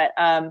before, but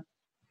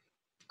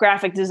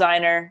graphic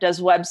designer, does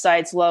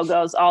websites,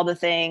 logos, all the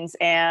things.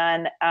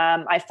 And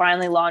I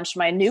finally launched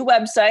my new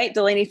website,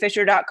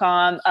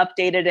 DelaneyFisher.com,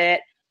 updated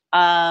it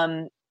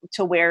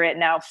to where it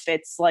now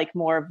fits like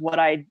more of what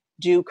I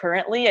do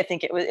currently. I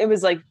think it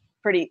was like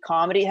pretty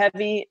comedy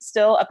heavy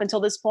still up until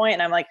this point.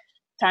 And I'm like,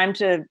 time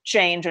to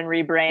change and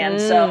rebrand.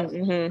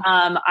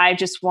 I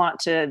just want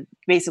to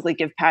basically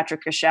give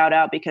Patrick a shout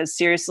out because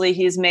seriously,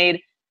 he's made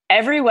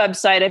every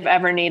website I've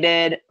ever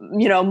needed,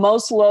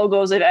 most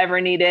logos I've ever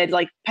needed,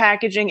 like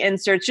packaging,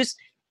 inserts, just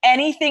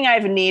anything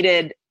I've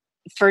needed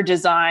for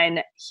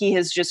design, he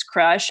has just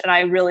crushed. And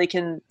I really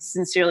can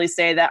sincerely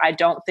say that I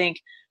don't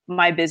think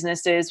my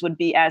businesses would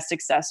be as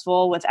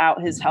successful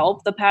without his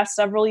help the past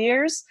several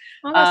years.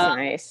 Oh, that's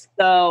nice.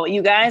 So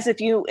you guys, if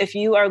you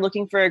are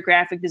looking for a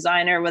graphic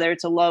designer, whether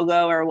it's a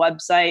logo or a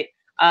website,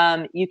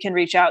 you can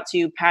reach out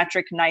to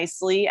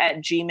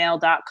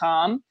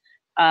patricknicely@gmail.com.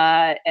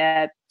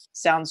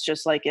 Sounds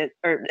just like it,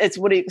 or it's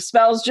what it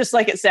spells just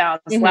like it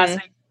sounds. Last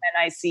name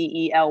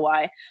Nicely.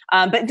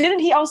 But didn't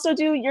he also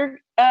do your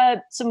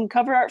some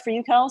cover art for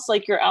you, Kels,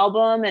 like your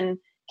album and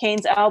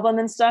Kane's album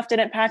and stuff?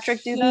 Didn't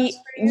Patrick do that?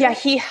 Yeah,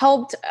 he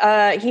helped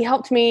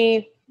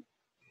me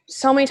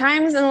so many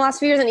times in the last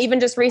few years. And even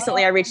just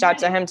recently I reached out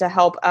to him to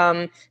help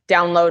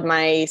download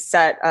my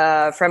set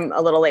from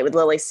A Little Late with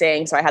Lily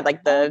Singh. So I had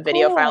like the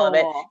video file of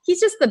it.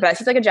 He's just the best.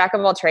 He's like a jack of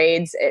all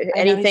trades.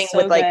 Anything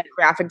with like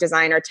graphic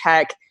design or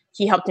tech.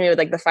 He helped me with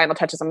like the final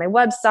touches on my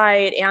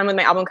website and with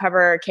my album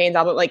cover, Kane's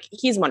album. Like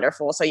he's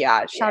wonderful. So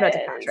yeah, shout out to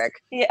Patrick.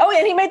 Yeah. Oh,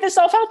 and he made the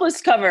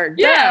Self-Helpless cover.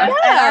 Yeah. And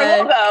our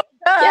logo.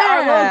 Our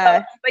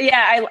logo. But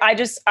yeah,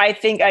 I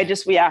think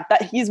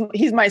that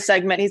he's my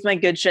segment. He's my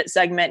good shit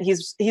segment.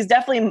 He's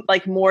definitely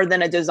like more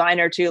than a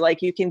designer too.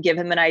 Like you can give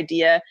him an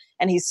idea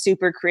and he's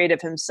super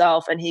creative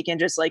himself and he can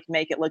just like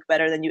make it look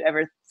better than you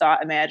ever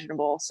thought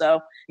imaginable.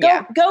 So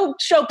go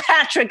show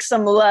Patrick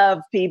some love,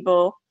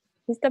 people.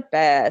 He's the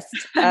best.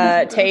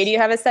 Tay, do you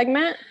have a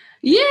segment?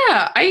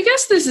 Yeah, I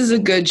guess this is a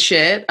good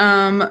shit.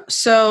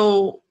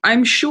 So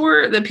I'm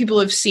sure that people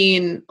have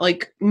seen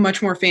like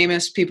much more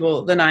famous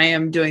people than I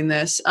am doing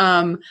this.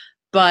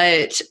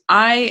 but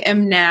I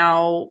am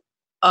now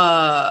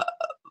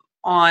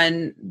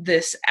on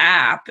this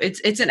app.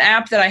 It's an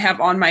app that I have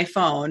on my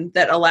phone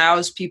that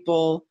allows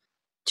people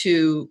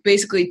to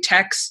basically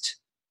text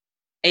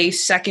a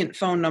second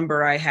phone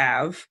number I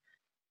have.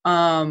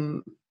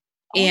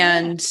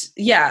 And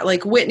yeah,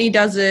 like Whitney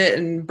does it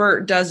and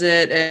Bert does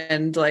it.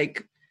 And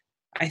like,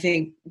 I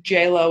think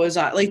J-Lo is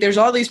on, like, there's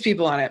all these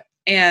people on it.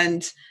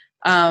 And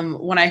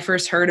when I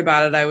first heard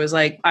about it, I was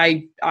like,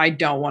 I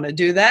don't want to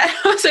do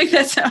that. I was like,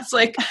 that sounds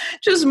like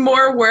just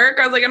more work.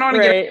 I was like, I don't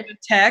want to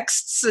get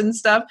texts and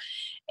stuff.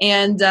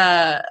 And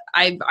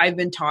I've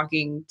been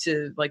talking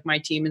to like my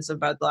team and stuff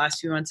about the last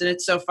few months. And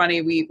it's so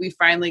funny. We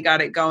finally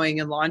got it going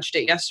and launched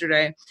it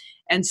yesterday.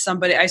 And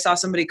I saw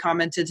somebody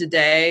commented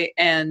today,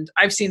 and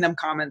I've seen them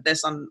comment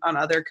this on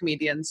other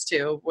comedians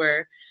too,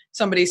 where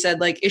somebody said,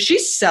 like, is she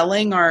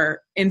selling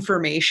our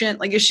information?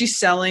 Like, is she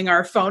selling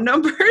our phone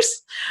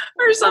numbers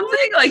or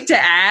something, like, to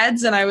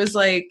ads? And I was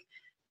like,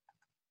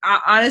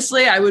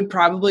 honestly, I would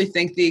probably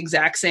think the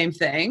exact same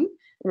thing.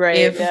 Right.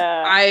 If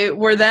I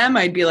were them,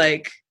 I'd be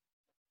like,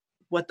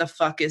 what the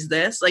fuck is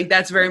this? Like,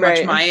 that's very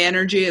much my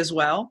energy as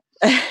well.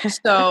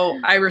 So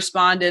I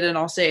responded, and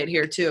I'll say it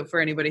here too, for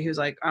anybody who's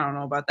like, I don't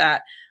know about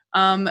that.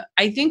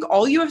 I think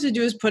all you have to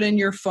do is put in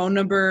your phone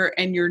number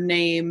and your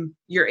name,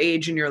 your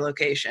age, and your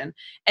location.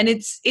 And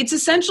it's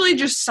essentially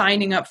just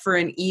signing up for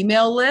an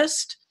email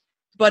list,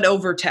 but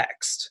over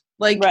text.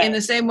 Like in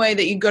the same way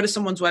that you go to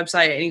someone's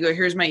website and you go,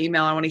 here's my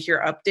email, I want to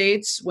hear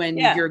updates when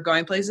you're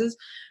going places.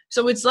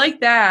 So it's like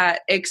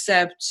that,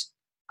 except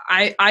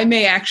I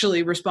may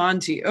actually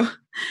respond to you.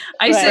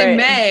 I say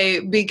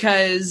may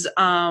because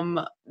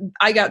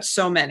I got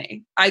so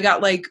many. I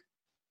got like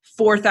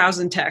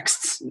 4,000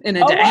 texts in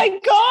a day. Oh my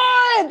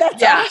God,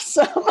 that's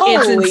awesome.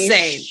 It's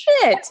insane.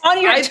 Shit.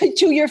 On your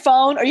to your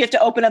phone, or you have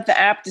to open up the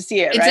app to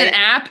see it, It's an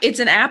app. It's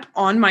an app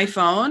on my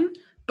phone,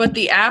 but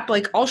the app,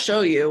 like, I'll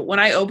show you. When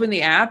I open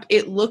the app,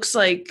 it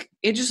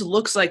just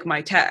looks like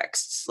my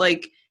texts.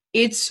 Like,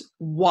 it's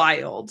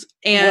wild.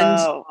 And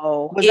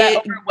was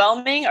that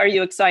overwhelming? Are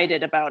you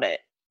excited about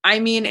it? I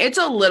mean, it's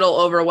a little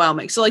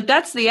overwhelming. So like,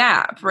 that's the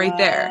app right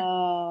there.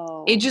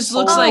 It just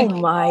looks like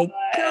my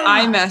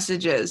God.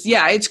 iMessages.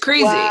 Yeah, it's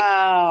crazy.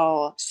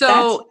 Wow.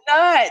 So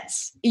that's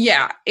nuts.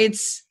 Yeah,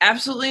 it's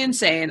absolutely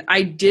insane.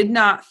 I did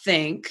not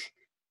think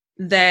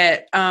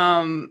that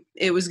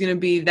it was going to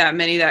be that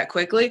many that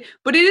quickly,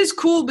 but it is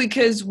cool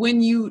because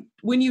when you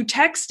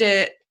text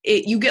it,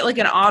 you get like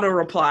an auto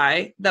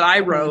reply that I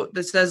wrote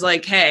that says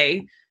like,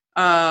 hey,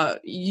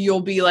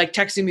 you'll be like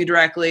texting me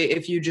directly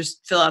if you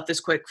just fill out this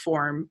quick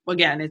form.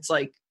 Again, it's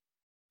like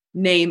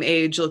name,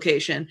 age,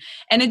 location.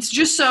 And it's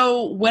just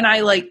so when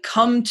I like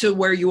come to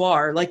where you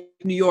are, like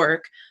New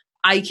York,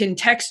 I can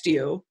text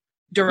you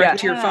direct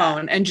to your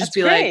phone and just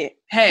be like,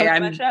 hey,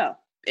 I'm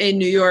in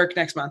New York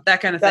next month, that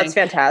kind of thing. That's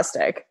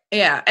fantastic.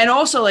 Yeah. And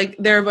also like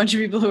there are a bunch of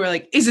people who are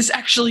like, is this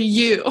actually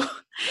you?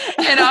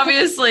 And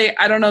obviously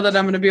I don't know that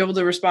I'm going to be able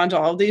to respond to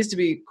all of these, to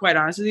be quite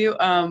honest with you.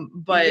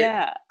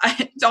 But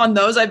on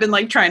those, I've been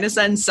like trying to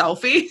send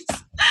selfies.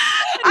 Just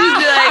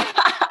be like,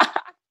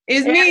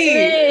 it's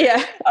me.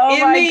 Oh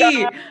my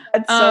God.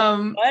 That's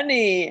so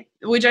funny.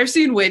 Which I've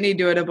seen Whitney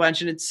do it a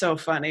bunch, and it's so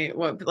funny.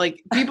 What,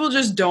 like, people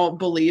just don't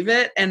believe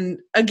it. And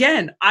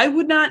again, I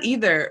would not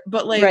either,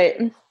 but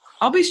like,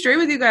 I'll be straight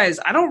with you guys.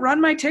 I don't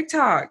run my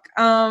TikTok.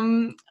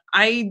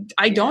 I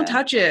don't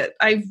touch it.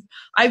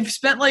 I've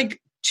spent like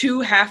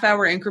 2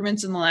 half-hour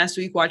increments in the last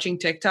week watching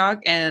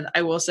TikTok, and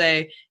I will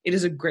say it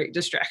is a great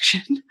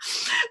distraction.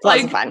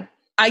 Lots of fun.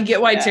 I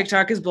get why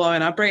TikTok is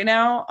blowing up right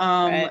now.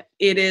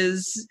 It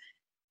is.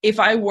 If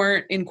I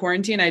weren't in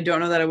quarantine, I don't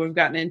know that I would have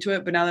gotten into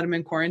it. But now that I'm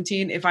in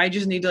quarantine, if I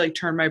just need to like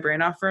turn my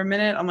brain off for a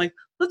minute, I'm like,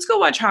 let's go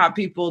watch hot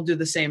people do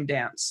the same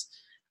dance.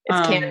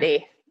 It's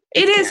candy.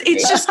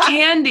 It's just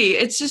candy.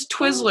 It's just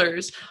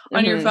Twizzlers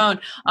on your phone.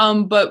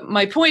 But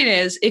my point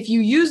is, if you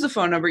use the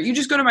phone number, you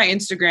just go to my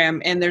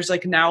Instagram and there's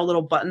like now a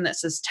little button that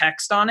says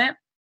text on it.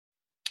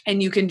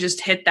 And you can just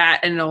hit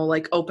that and it'll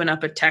like open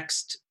up a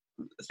text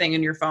thing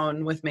in your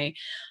phone with me.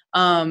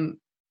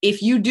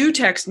 If you do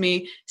text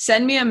me,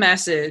 send me a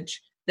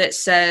message that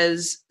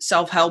says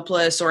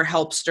self-helpless or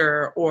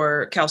helpster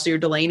or Kelsey or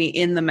Delaney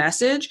in the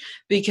message,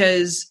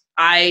 because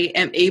I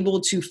am able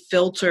to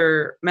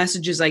filter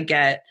messages I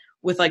get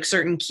with like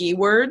certain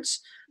keywords.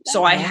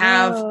 So I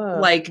have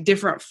like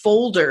different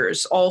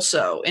folders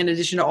also in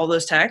addition to all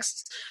those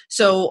texts.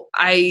 So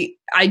I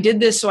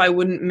did this so I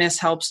wouldn't miss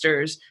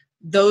helpsters.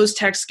 Those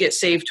texts get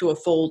saved to a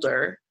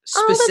folder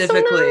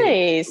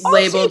specifically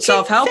labeled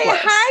self-helpless. Say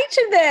hi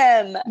to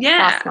them.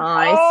 Yeah. That's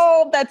nice.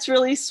 Oh, that's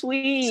really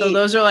sweet. So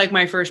those are like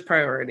my first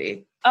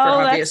priority. For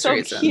obvious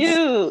that's so reasons.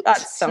 Cute.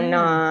 That's so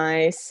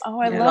nice. Oh,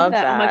 I love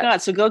that. Oh my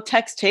God. So go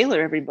text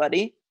Taylor,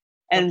 everybody.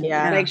 And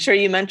make sure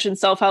you mention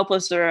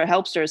self-helpless or a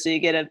helpster so you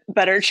get a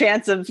better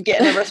chance of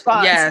getting a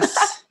response.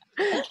 Yes.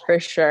 For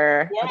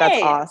sure.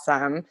 That's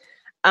awesome.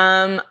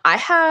 I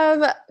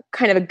have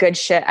kind of a good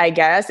shit, I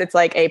guess. It's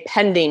like a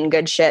pending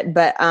good shit,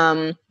 but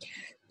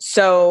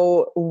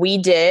So we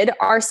did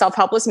our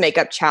self-helpless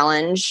makeup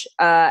challenge,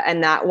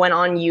 and that went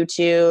on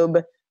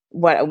YouTube,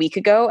 a week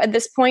ago at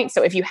this point.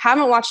 So if you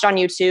haven't watched on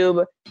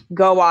YouTube,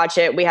 go watch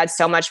it. We had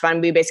so much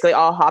fun. We basically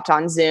all hopped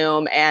on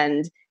Zoom,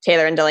 and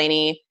Taylor and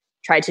Delaney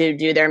tried to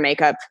do their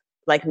makeup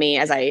like me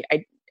as I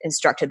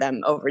instructed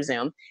them over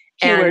Zoom.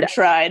 Keyword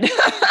tried.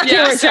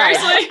 Yeah,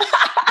 seriously.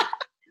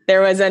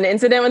 There was an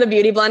incident with a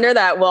beauty blender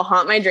that will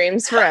haunt my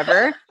dreams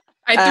forever.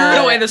 I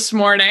threw it away this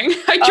morning.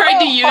 I tried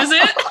to use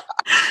it.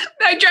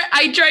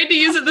 I tried to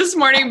use it this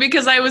morning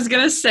because I was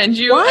going to send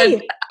you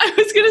a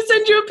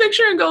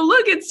picture and go,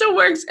 look, it still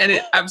works. And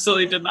it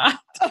absolutely did not.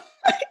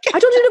 I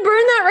told you to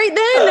burn that right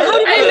then. How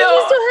did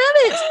you still have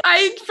it?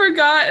 I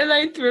forgot and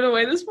I threw it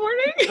away this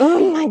morning.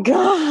 Oh my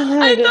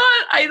God.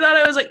 I thought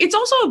I was like, it's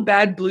also a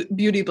bad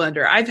beauty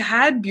blender. I've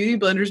had beauty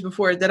blenders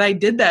before that I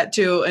did that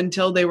to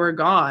until they were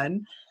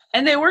gone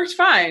and they worked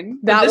fine.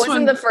 That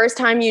wasn't the first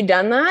time you'd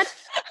done that?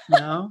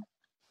 No.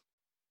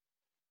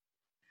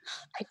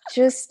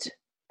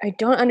 I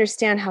don't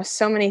understand how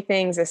so many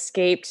things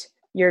escaped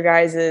your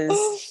guys'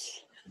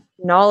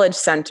 knowledge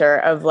center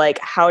of like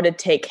how to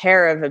take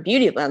care of a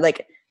beauty blender.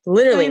 Like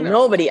literally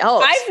nobody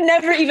else. I've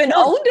never even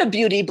owned a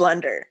beauty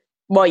blender.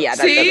 Well, yeah,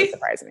 that doesn't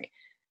surprise me.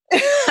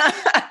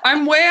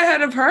 I'm way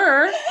ahead of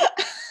her.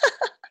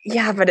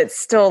 Yeah, but it's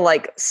still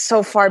like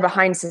so far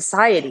behind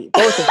society,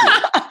 both of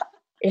you.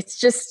 It's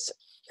just,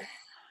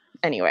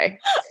 anyway,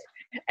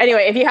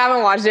 if you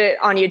haven't watched it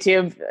on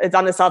YouTube, it's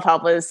on the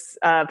Self-Helpless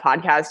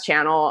podcast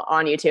channel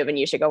on YouTube, and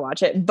you should go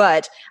watch it.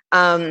 But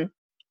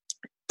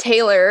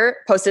Taylor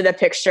posted a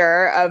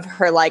picture of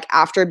her like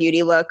after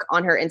beauty look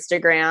on her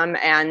Instagram,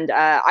 and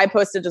I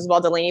posted as well.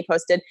 Delaney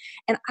posted,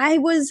 and I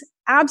was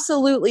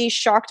absolutely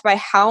shocked by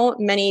how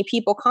many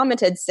people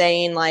commented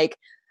saying like,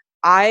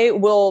 I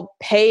will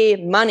pay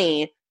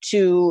money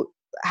to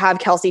have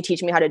Kelsey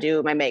teach me how to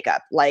do my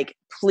makeup. Like,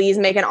 please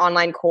make an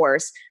online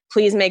course.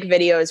 Please make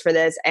videos for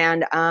this.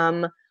 And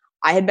I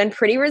had been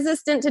pretty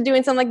resistant to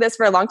doing something like this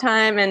for a long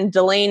time. And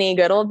Delaney,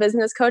 good old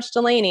business coach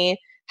Delaney,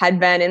 had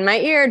been in my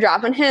ear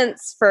dropping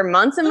hints for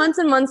months and months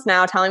and months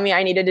now, telling me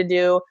I needed to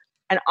do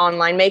an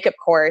online makeup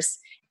course.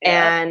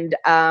 Yeah. And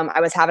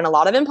I was having a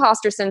lot of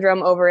imposter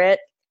syndrome over it.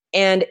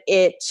 And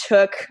I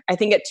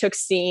think it took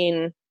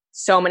seeing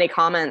so many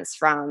comments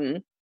from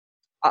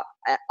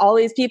all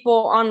these people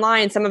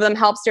online, some of them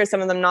helpsters,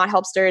 some of them not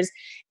helpsters.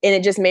 And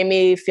it just made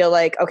me feel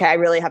like, okay, I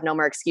really have no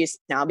more excuse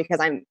now because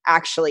I'm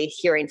actually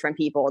hearing from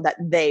people that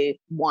they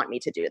want me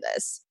to do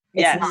this.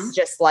 It's not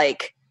just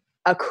like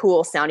a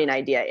cool sounding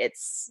idea.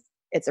 It's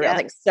a real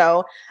thing.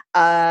 So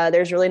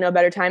there's really no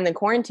better time than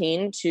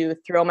quarantine to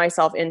throw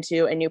myself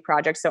into a new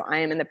project. So I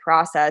am in the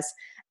process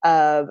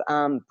of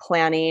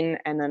planning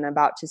and then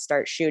about to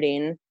start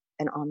shooting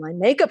an online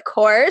makeup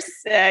course.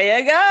 There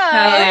you go.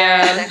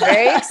 And I'm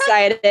very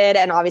excited.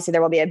 And obviously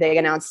there will be a big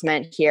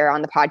announcement here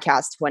on the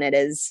podcast when it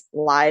is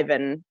live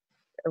and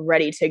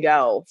ready to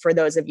go for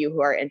those of you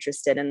who are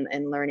interested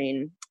in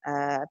learning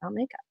about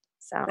makeup.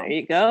 So there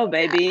you go,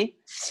 baby.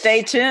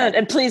 Stay tuned.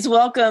 And please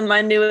welcome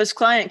my newest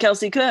client,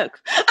 Kelsey Cook.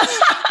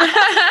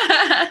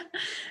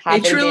 A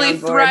truly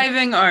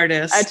thriving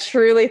artist. A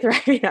truly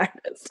thriving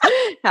artist.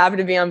 Happy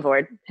to be on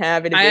board.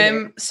 Happy to be here.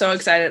 I'm so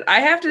excited.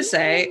 I have to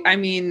say, I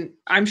mean,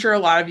 I'm sure a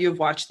lot of you have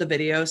watched the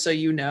video, so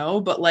you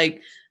know, but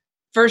like,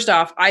 first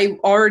off, I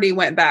already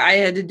went back. I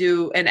had to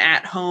do an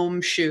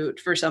at-home shoot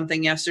for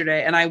something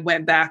yesterday, and I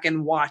went back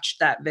and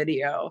watched that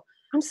video.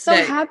 I'm so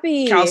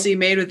happy. Kelsey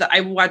made with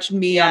I watched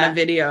me on a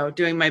video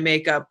doing my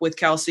makeup with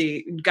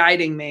Kelsey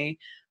guiding me.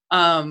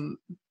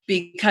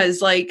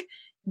 Because like,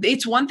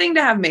 it's one thing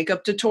to have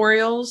makeup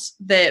tutorials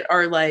that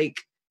are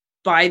like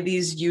by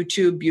these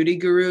YouTube beauty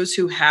gurus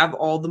who have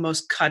all the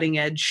most cutting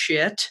edge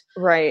shit.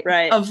 Right.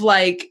 Of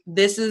like,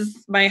 this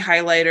is my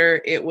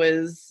highlighter. It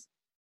was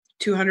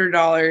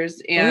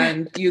 $200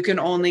 and you can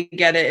only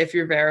get it if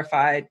you're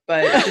verified,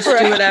 but just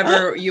do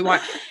whatever you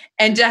want.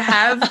 And to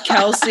have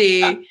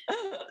Kelsey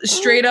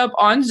straight up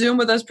on Zoom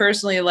with us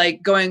personally,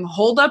 like going,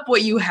 hold up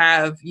what you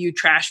have, you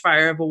trash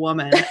fire of a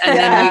woman. And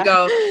then we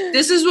go,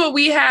 this is what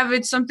we have.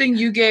 It's something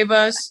you gave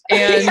us.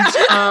 And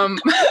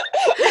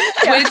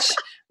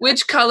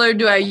which color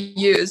do I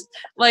use?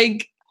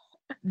 Like,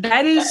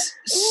 that is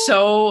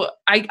so,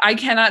 I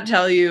cannot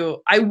tell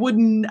you, I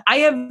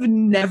have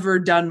never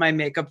done my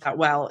makeup that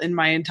well in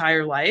my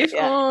entire life.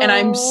 Yeah. And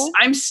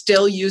I'm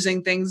still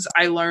using things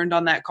I learned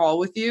on that call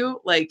with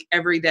you, like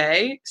every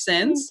day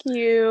since. Thank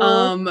you.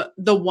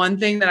 The one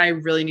thing that I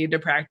really need to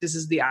practice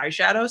is the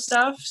eyeshadow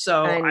stuff.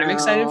 So I'm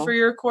excited for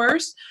your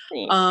course.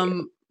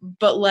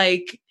 But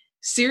like,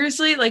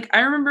 seriously, like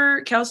I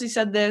remember Kelsey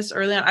said this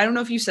early on. I don't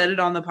know if you said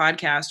it on the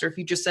podcast or if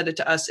you just said it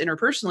to us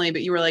interpersonally,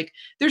 but you were like,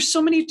 there's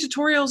so many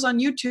tutorials on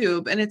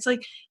YouTube. And it's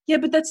like, yeah,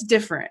 but that's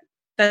different.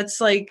 That's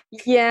like,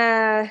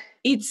 yeah,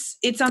 it's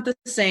not the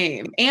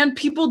same. And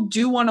people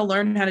do want to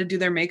learn how to do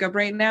their makeup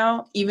right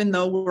now, even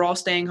though we're all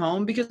staying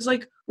home, because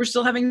like we're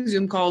still having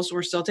Zoom calls.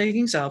 We're still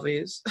taking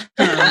selfies.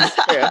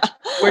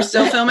 We're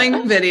still filming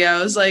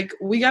videos. Like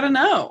we got to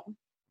know.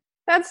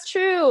 That's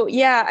true.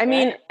 Yeah. I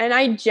mean, and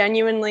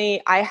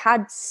I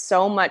had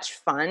so much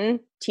fun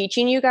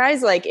teaching you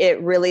guys. Like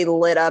it really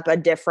lit up a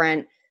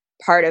different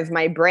part of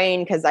my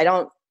brain because I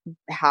don't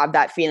have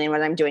that feeling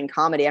when I'm doing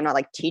comedy. I'm not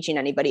like teaching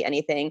anybody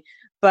anything,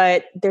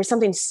 but there's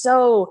something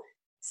so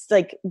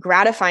like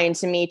gratifying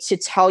to me to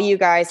tell you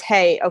guys,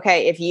 hey,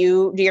 okay, if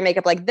you do your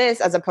makeup like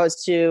this, as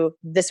opposed to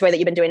this way that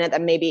you've been doing it,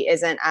 that maybe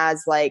isn't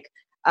as like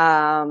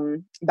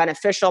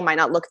beneficial, might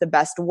not look the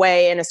best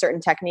way in a certain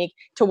technique,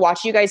 to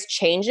watch you guys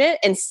change it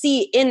and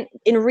see in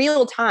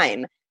real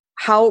time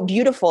how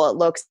beautiful it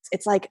looks.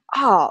 It's like,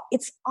 oh,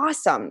 it's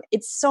awesome.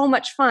 It's so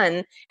much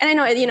fun. And I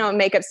know, you know,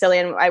 makeup's silly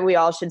and we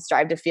all should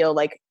strive to feel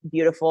like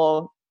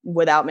beautiful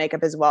without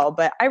makeup as well.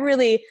 But I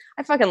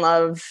fucking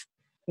love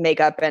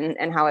makeup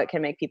and how it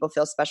can make people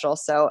feel special.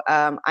 So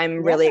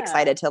I'm really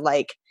excited to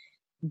like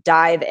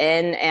dive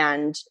in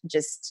and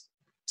just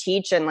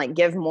teach and like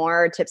give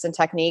more tips and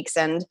techniques.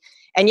 And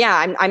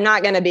yeah, I'm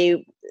not going to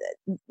be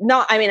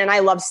and I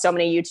love so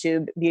many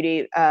YouTube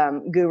beauty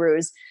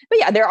gurus, but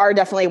yeah, there are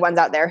definitely ones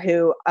out there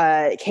who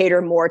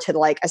cater more to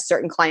like a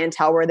certain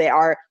clientele where they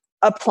are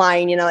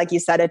applying, you know, like you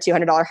said, a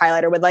 $200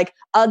 highlighter with like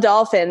a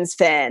dolphin's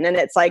fin. And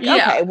it's like,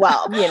 okay,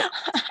 well, you know,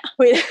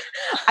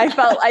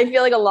 I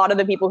feel like a lot of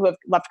the people who have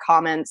left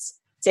comments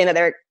saying that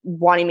they're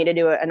wanting me to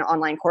do an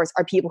online course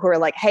are people who are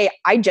like, hey,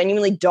 I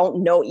genuinely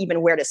don't know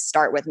even where to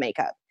start with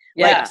makeup.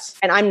 Yes. Like,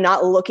 and I'm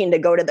not looking to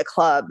go to the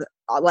club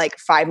like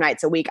 5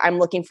 nights a week. I'm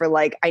looking for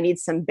like, I need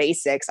some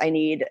basics. I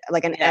need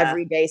like an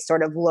everyday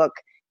sort of look.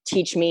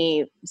 Teach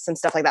me some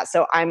stuff like that.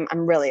 So I'm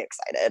really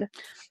excited.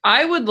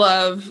 I would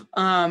love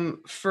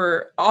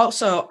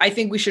I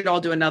think we should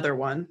all do another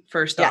one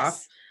first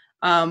off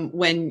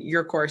when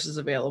your course is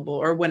available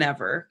or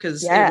whenever,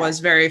 because it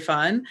was very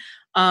fun.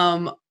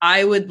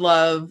 I would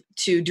love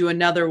to do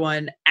another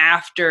one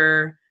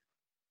after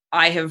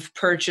I have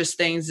purchased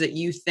things that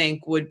you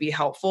think would be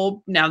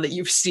helpful now that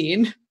you've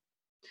seen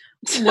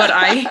what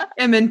I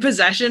am in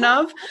possession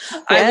of.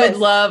 Yes.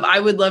 I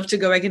would love to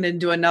go back in and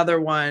do another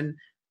one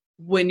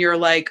when you're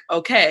like,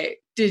 okay,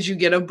 did you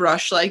get a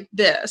brush like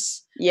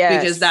this?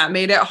 Yes. Because that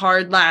made it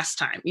hard last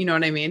time. You know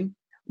what I mean?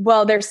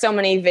 Well, there's so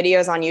many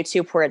videos on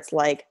YouTube where it's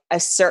like a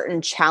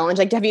certain challenge.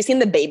 Like, have you seen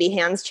the baby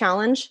hands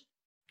challenge?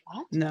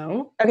 What?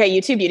 No. Okay,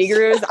 YouTube Beauty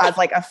Gurus, as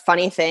like a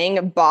funny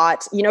thing,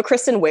 bought, you know,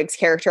 Kristen Wiig's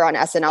character on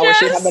SNL where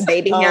she would have the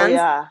baby hands.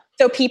 Yeah.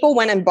 So people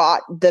went and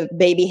bought the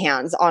baby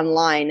hands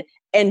online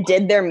and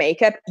did their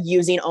makeup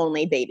using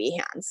only baby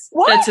hands.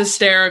 What? That's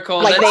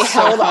hysterical. Like That's they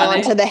held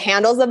on to the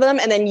handles of them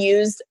and then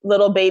used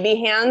little baby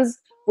hands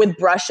with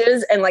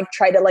brushes and like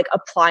tried to like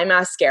apply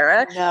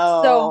mascara.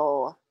 No.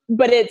 So,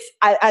 but it's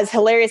as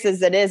hilarious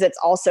as it is, it's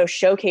also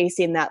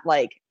showcasing that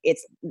like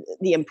it's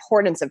the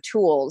importance of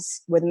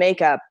tools with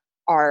makeup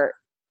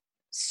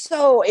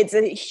it's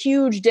a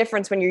huge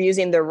difference when you're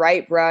using the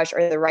right brush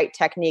or the right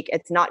technique.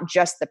 It's not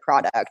just the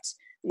product.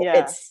 Yeah.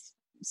 It's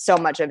so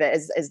much of it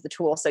is the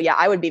tool. So yeah,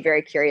 I would be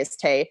very curious,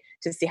 Tay,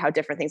 to see how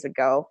different things would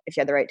go if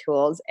you had the right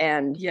tools.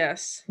 And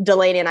yes,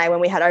 Delaney and I, when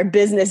we had our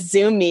business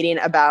Zoom meeting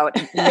about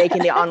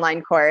making the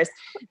online course,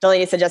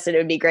 Delaney suggested it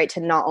would be great to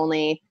not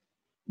only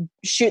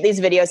shoot these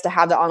videos to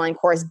have the online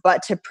course,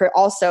 but to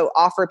also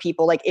offer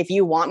people, like, if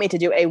you want me to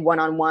do a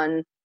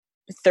one-on-one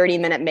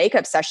 30-minute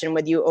makeup session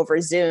with you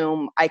over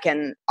Zoom, I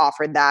can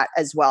offer that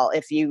as well.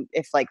 If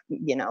like,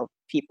 you know,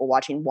 people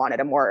watching wanted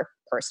a more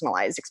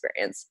personalized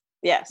experience.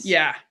 Yes.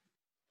 Yeah.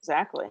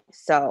 Exactly.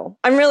 So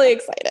I'm really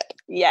excited.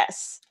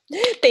 Yes.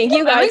 Thank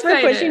you guys for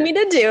pushing me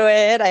to do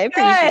it. I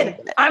appreciate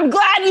it. I'm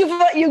glad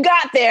you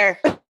got there.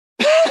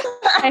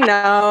 I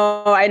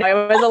know. It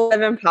was a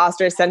live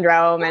imposter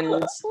syndrome,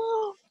 and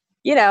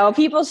you know,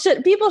 people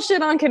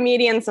shit on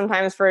comedians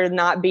sometimes for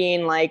not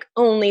being like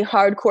only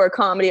hardcore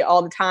comedy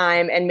all the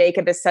time, and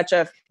makeup is such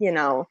a, you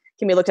know,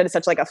 can be looked at as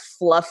such like a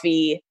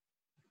fluffy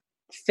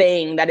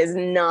thing that is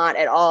not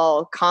at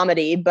all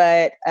comedy.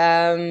 But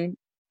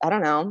I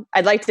don't know.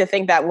 I'd like to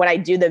think that when I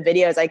do the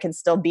videos, I can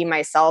still be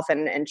myself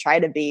and try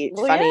to be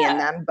funny in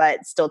them,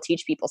 but still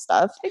teach people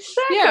stuff.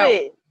 Exactly. Yeah.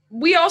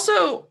 We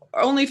also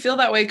only feel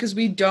that way because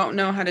we don't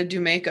know how to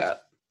do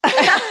makeup.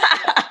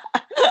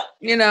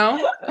 You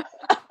know?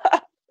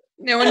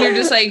 You know, when you're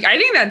just like, I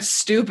think that's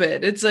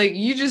stupid. It's like,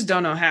 you just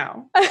don't know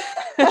how.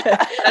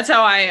 That's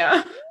how I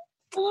am.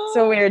 It's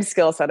a weird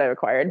skill set I've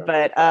acquired.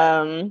 But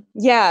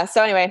yeah.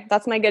 So anyway,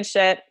 that's my good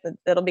shit.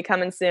 It'll be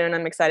coming soon.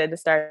 I'm excited to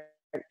start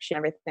shooting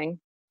everything.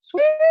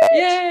 Sweet.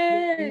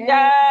 Yay.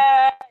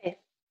 Yay.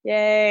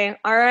 Yay.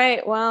 All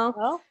right.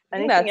 Well, I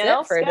think that's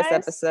it for this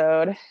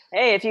episode.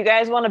 Hey, if you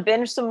guys want to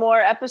binge some more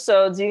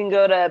episodes, you can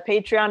go to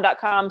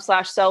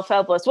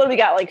patreon.com/selfhelpless. What do we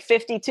got? Like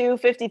 52,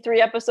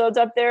 53 episodes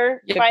up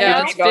there?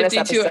 Yeah,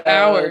 52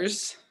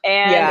 hours.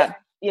 And,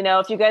 you know,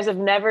 if you guys have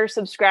never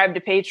subscribed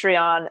to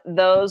Patreon,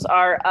 those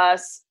are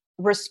us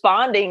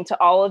responding to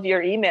all of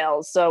your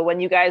emails. So when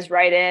you guys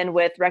write in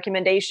with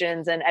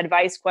recommendations and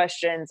advice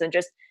questions and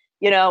just,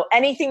 you know,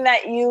 anything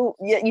that you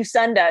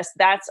send us,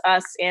 that's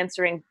us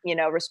answering, you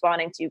know,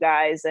 responding to you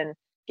guys and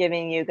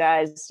giving you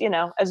guys, you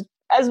know,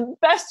 as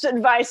best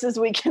advice as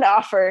we can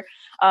offer.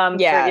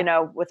 For, you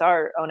know, with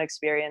our own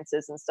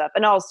experiences and stuff.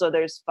 And also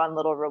there's fun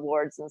little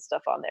rewards and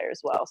stuff on there as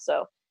well.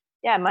 So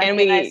yeah, it might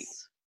be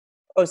nice.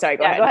 Oh, sorry.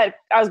 Go ahead.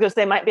 I was going to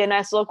say, might be a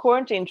nice little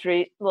quarantine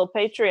treat, a little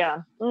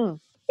Patreon. Yeah.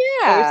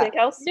 Everything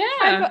else?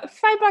 Yeah.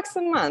 $5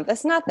 a month.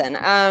 That's nothing.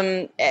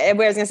 I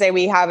was going to say,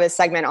 we have a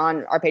segment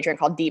on our Patreon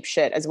called Deep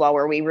Shit as well,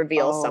 where we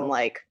reveal some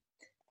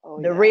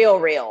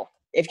real.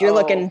 If you're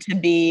looking to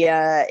be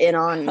in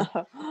on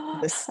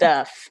the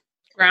stuff.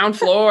 Ground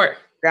floor.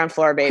 Ground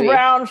floor, baby.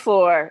 Ground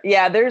floor.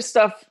 Yeah, there's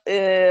stuff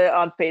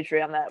on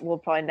Patreon that we'll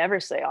probably never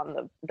say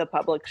on the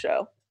public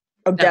show.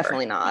 Oh, never.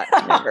 Definitely not.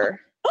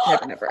 Never.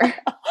 Never.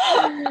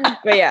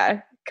 But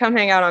yeah, come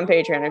hang out on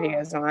Patreon if you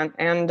guys want.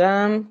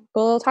 And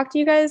we'll talk to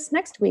you guys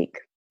next week.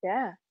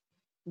 Yeah.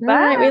 Bye. All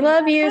right, we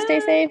love you. Stay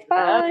safe.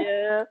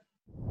 Bye.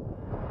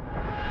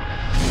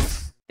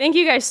 Thank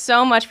you guys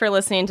so much for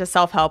listening to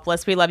Self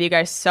Helpless. We love you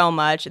guys so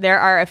much. There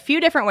are a few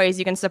different ways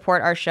you can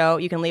support our show.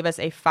 You can leave us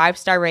a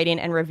 5-star rating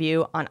and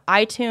review on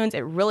iTunes.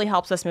 It really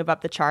helps us move up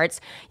the charts.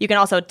 You can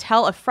also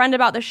tell a friend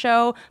about the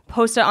show,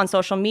 post it on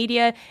social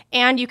media,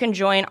 and you can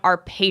join our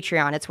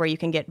Patreon. It's where you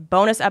can get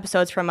bonus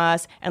episodes from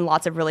us and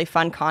lots of really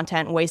fun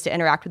content and ways to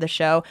interact with the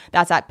show.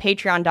 That's at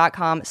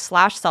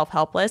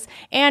patreon.com/selfhelpless.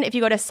 And if you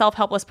go to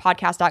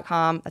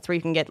selfhelplesspodcast.com, that's where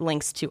you can get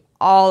links to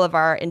all of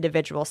our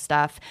individual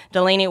stuff.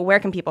 Delaney, where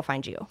can people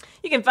find you?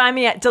 You can find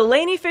me at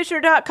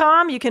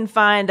DelaneyFisher.com. You can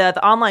find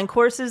the online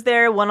courses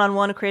there,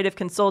 one-on-one creative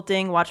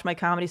consulting, watch my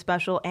comedy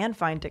special, and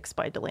find Dicks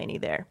by Delaney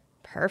there.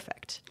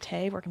 Perfect.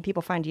 Tay, where can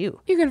people find you?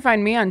 You can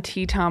find me on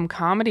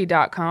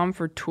ttomcomedy.com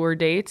for tour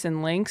dates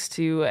and links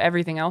to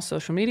everything else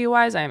social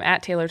media-wise. I am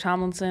at Taylor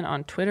Tomlinson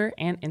on Twitter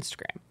and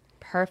Instagram.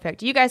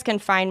 Perfect. You guys can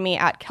find me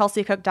at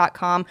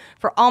kelseycook.com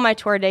for all my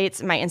tour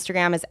dates. My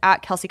Instagram is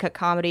at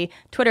kelseycookcomedy.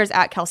 Twitter is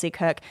at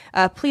kelseycook.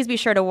 Please be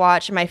sure to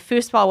watch my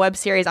foosball web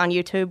series on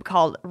YouTube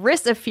called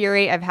Wrist of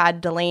Fury. I've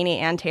had Delaney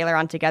and Taylor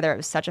on together. It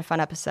was such a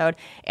fun episode.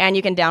 And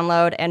you can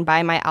download and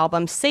buy my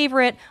album Savor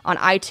It on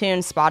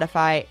iTunes,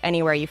 Spotify,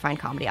 anywhere you find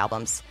comedy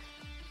albums.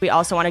 We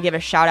also want to give a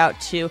shout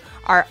out to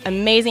our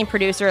amazing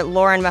producer,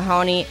 Lauren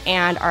Mahoney,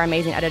 and our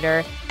amazing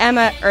editor,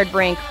 Emma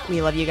Erdbrink.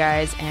 We love you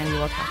guys, and we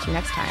will talk to you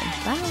next time.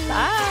 Bye.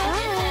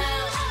 Bye.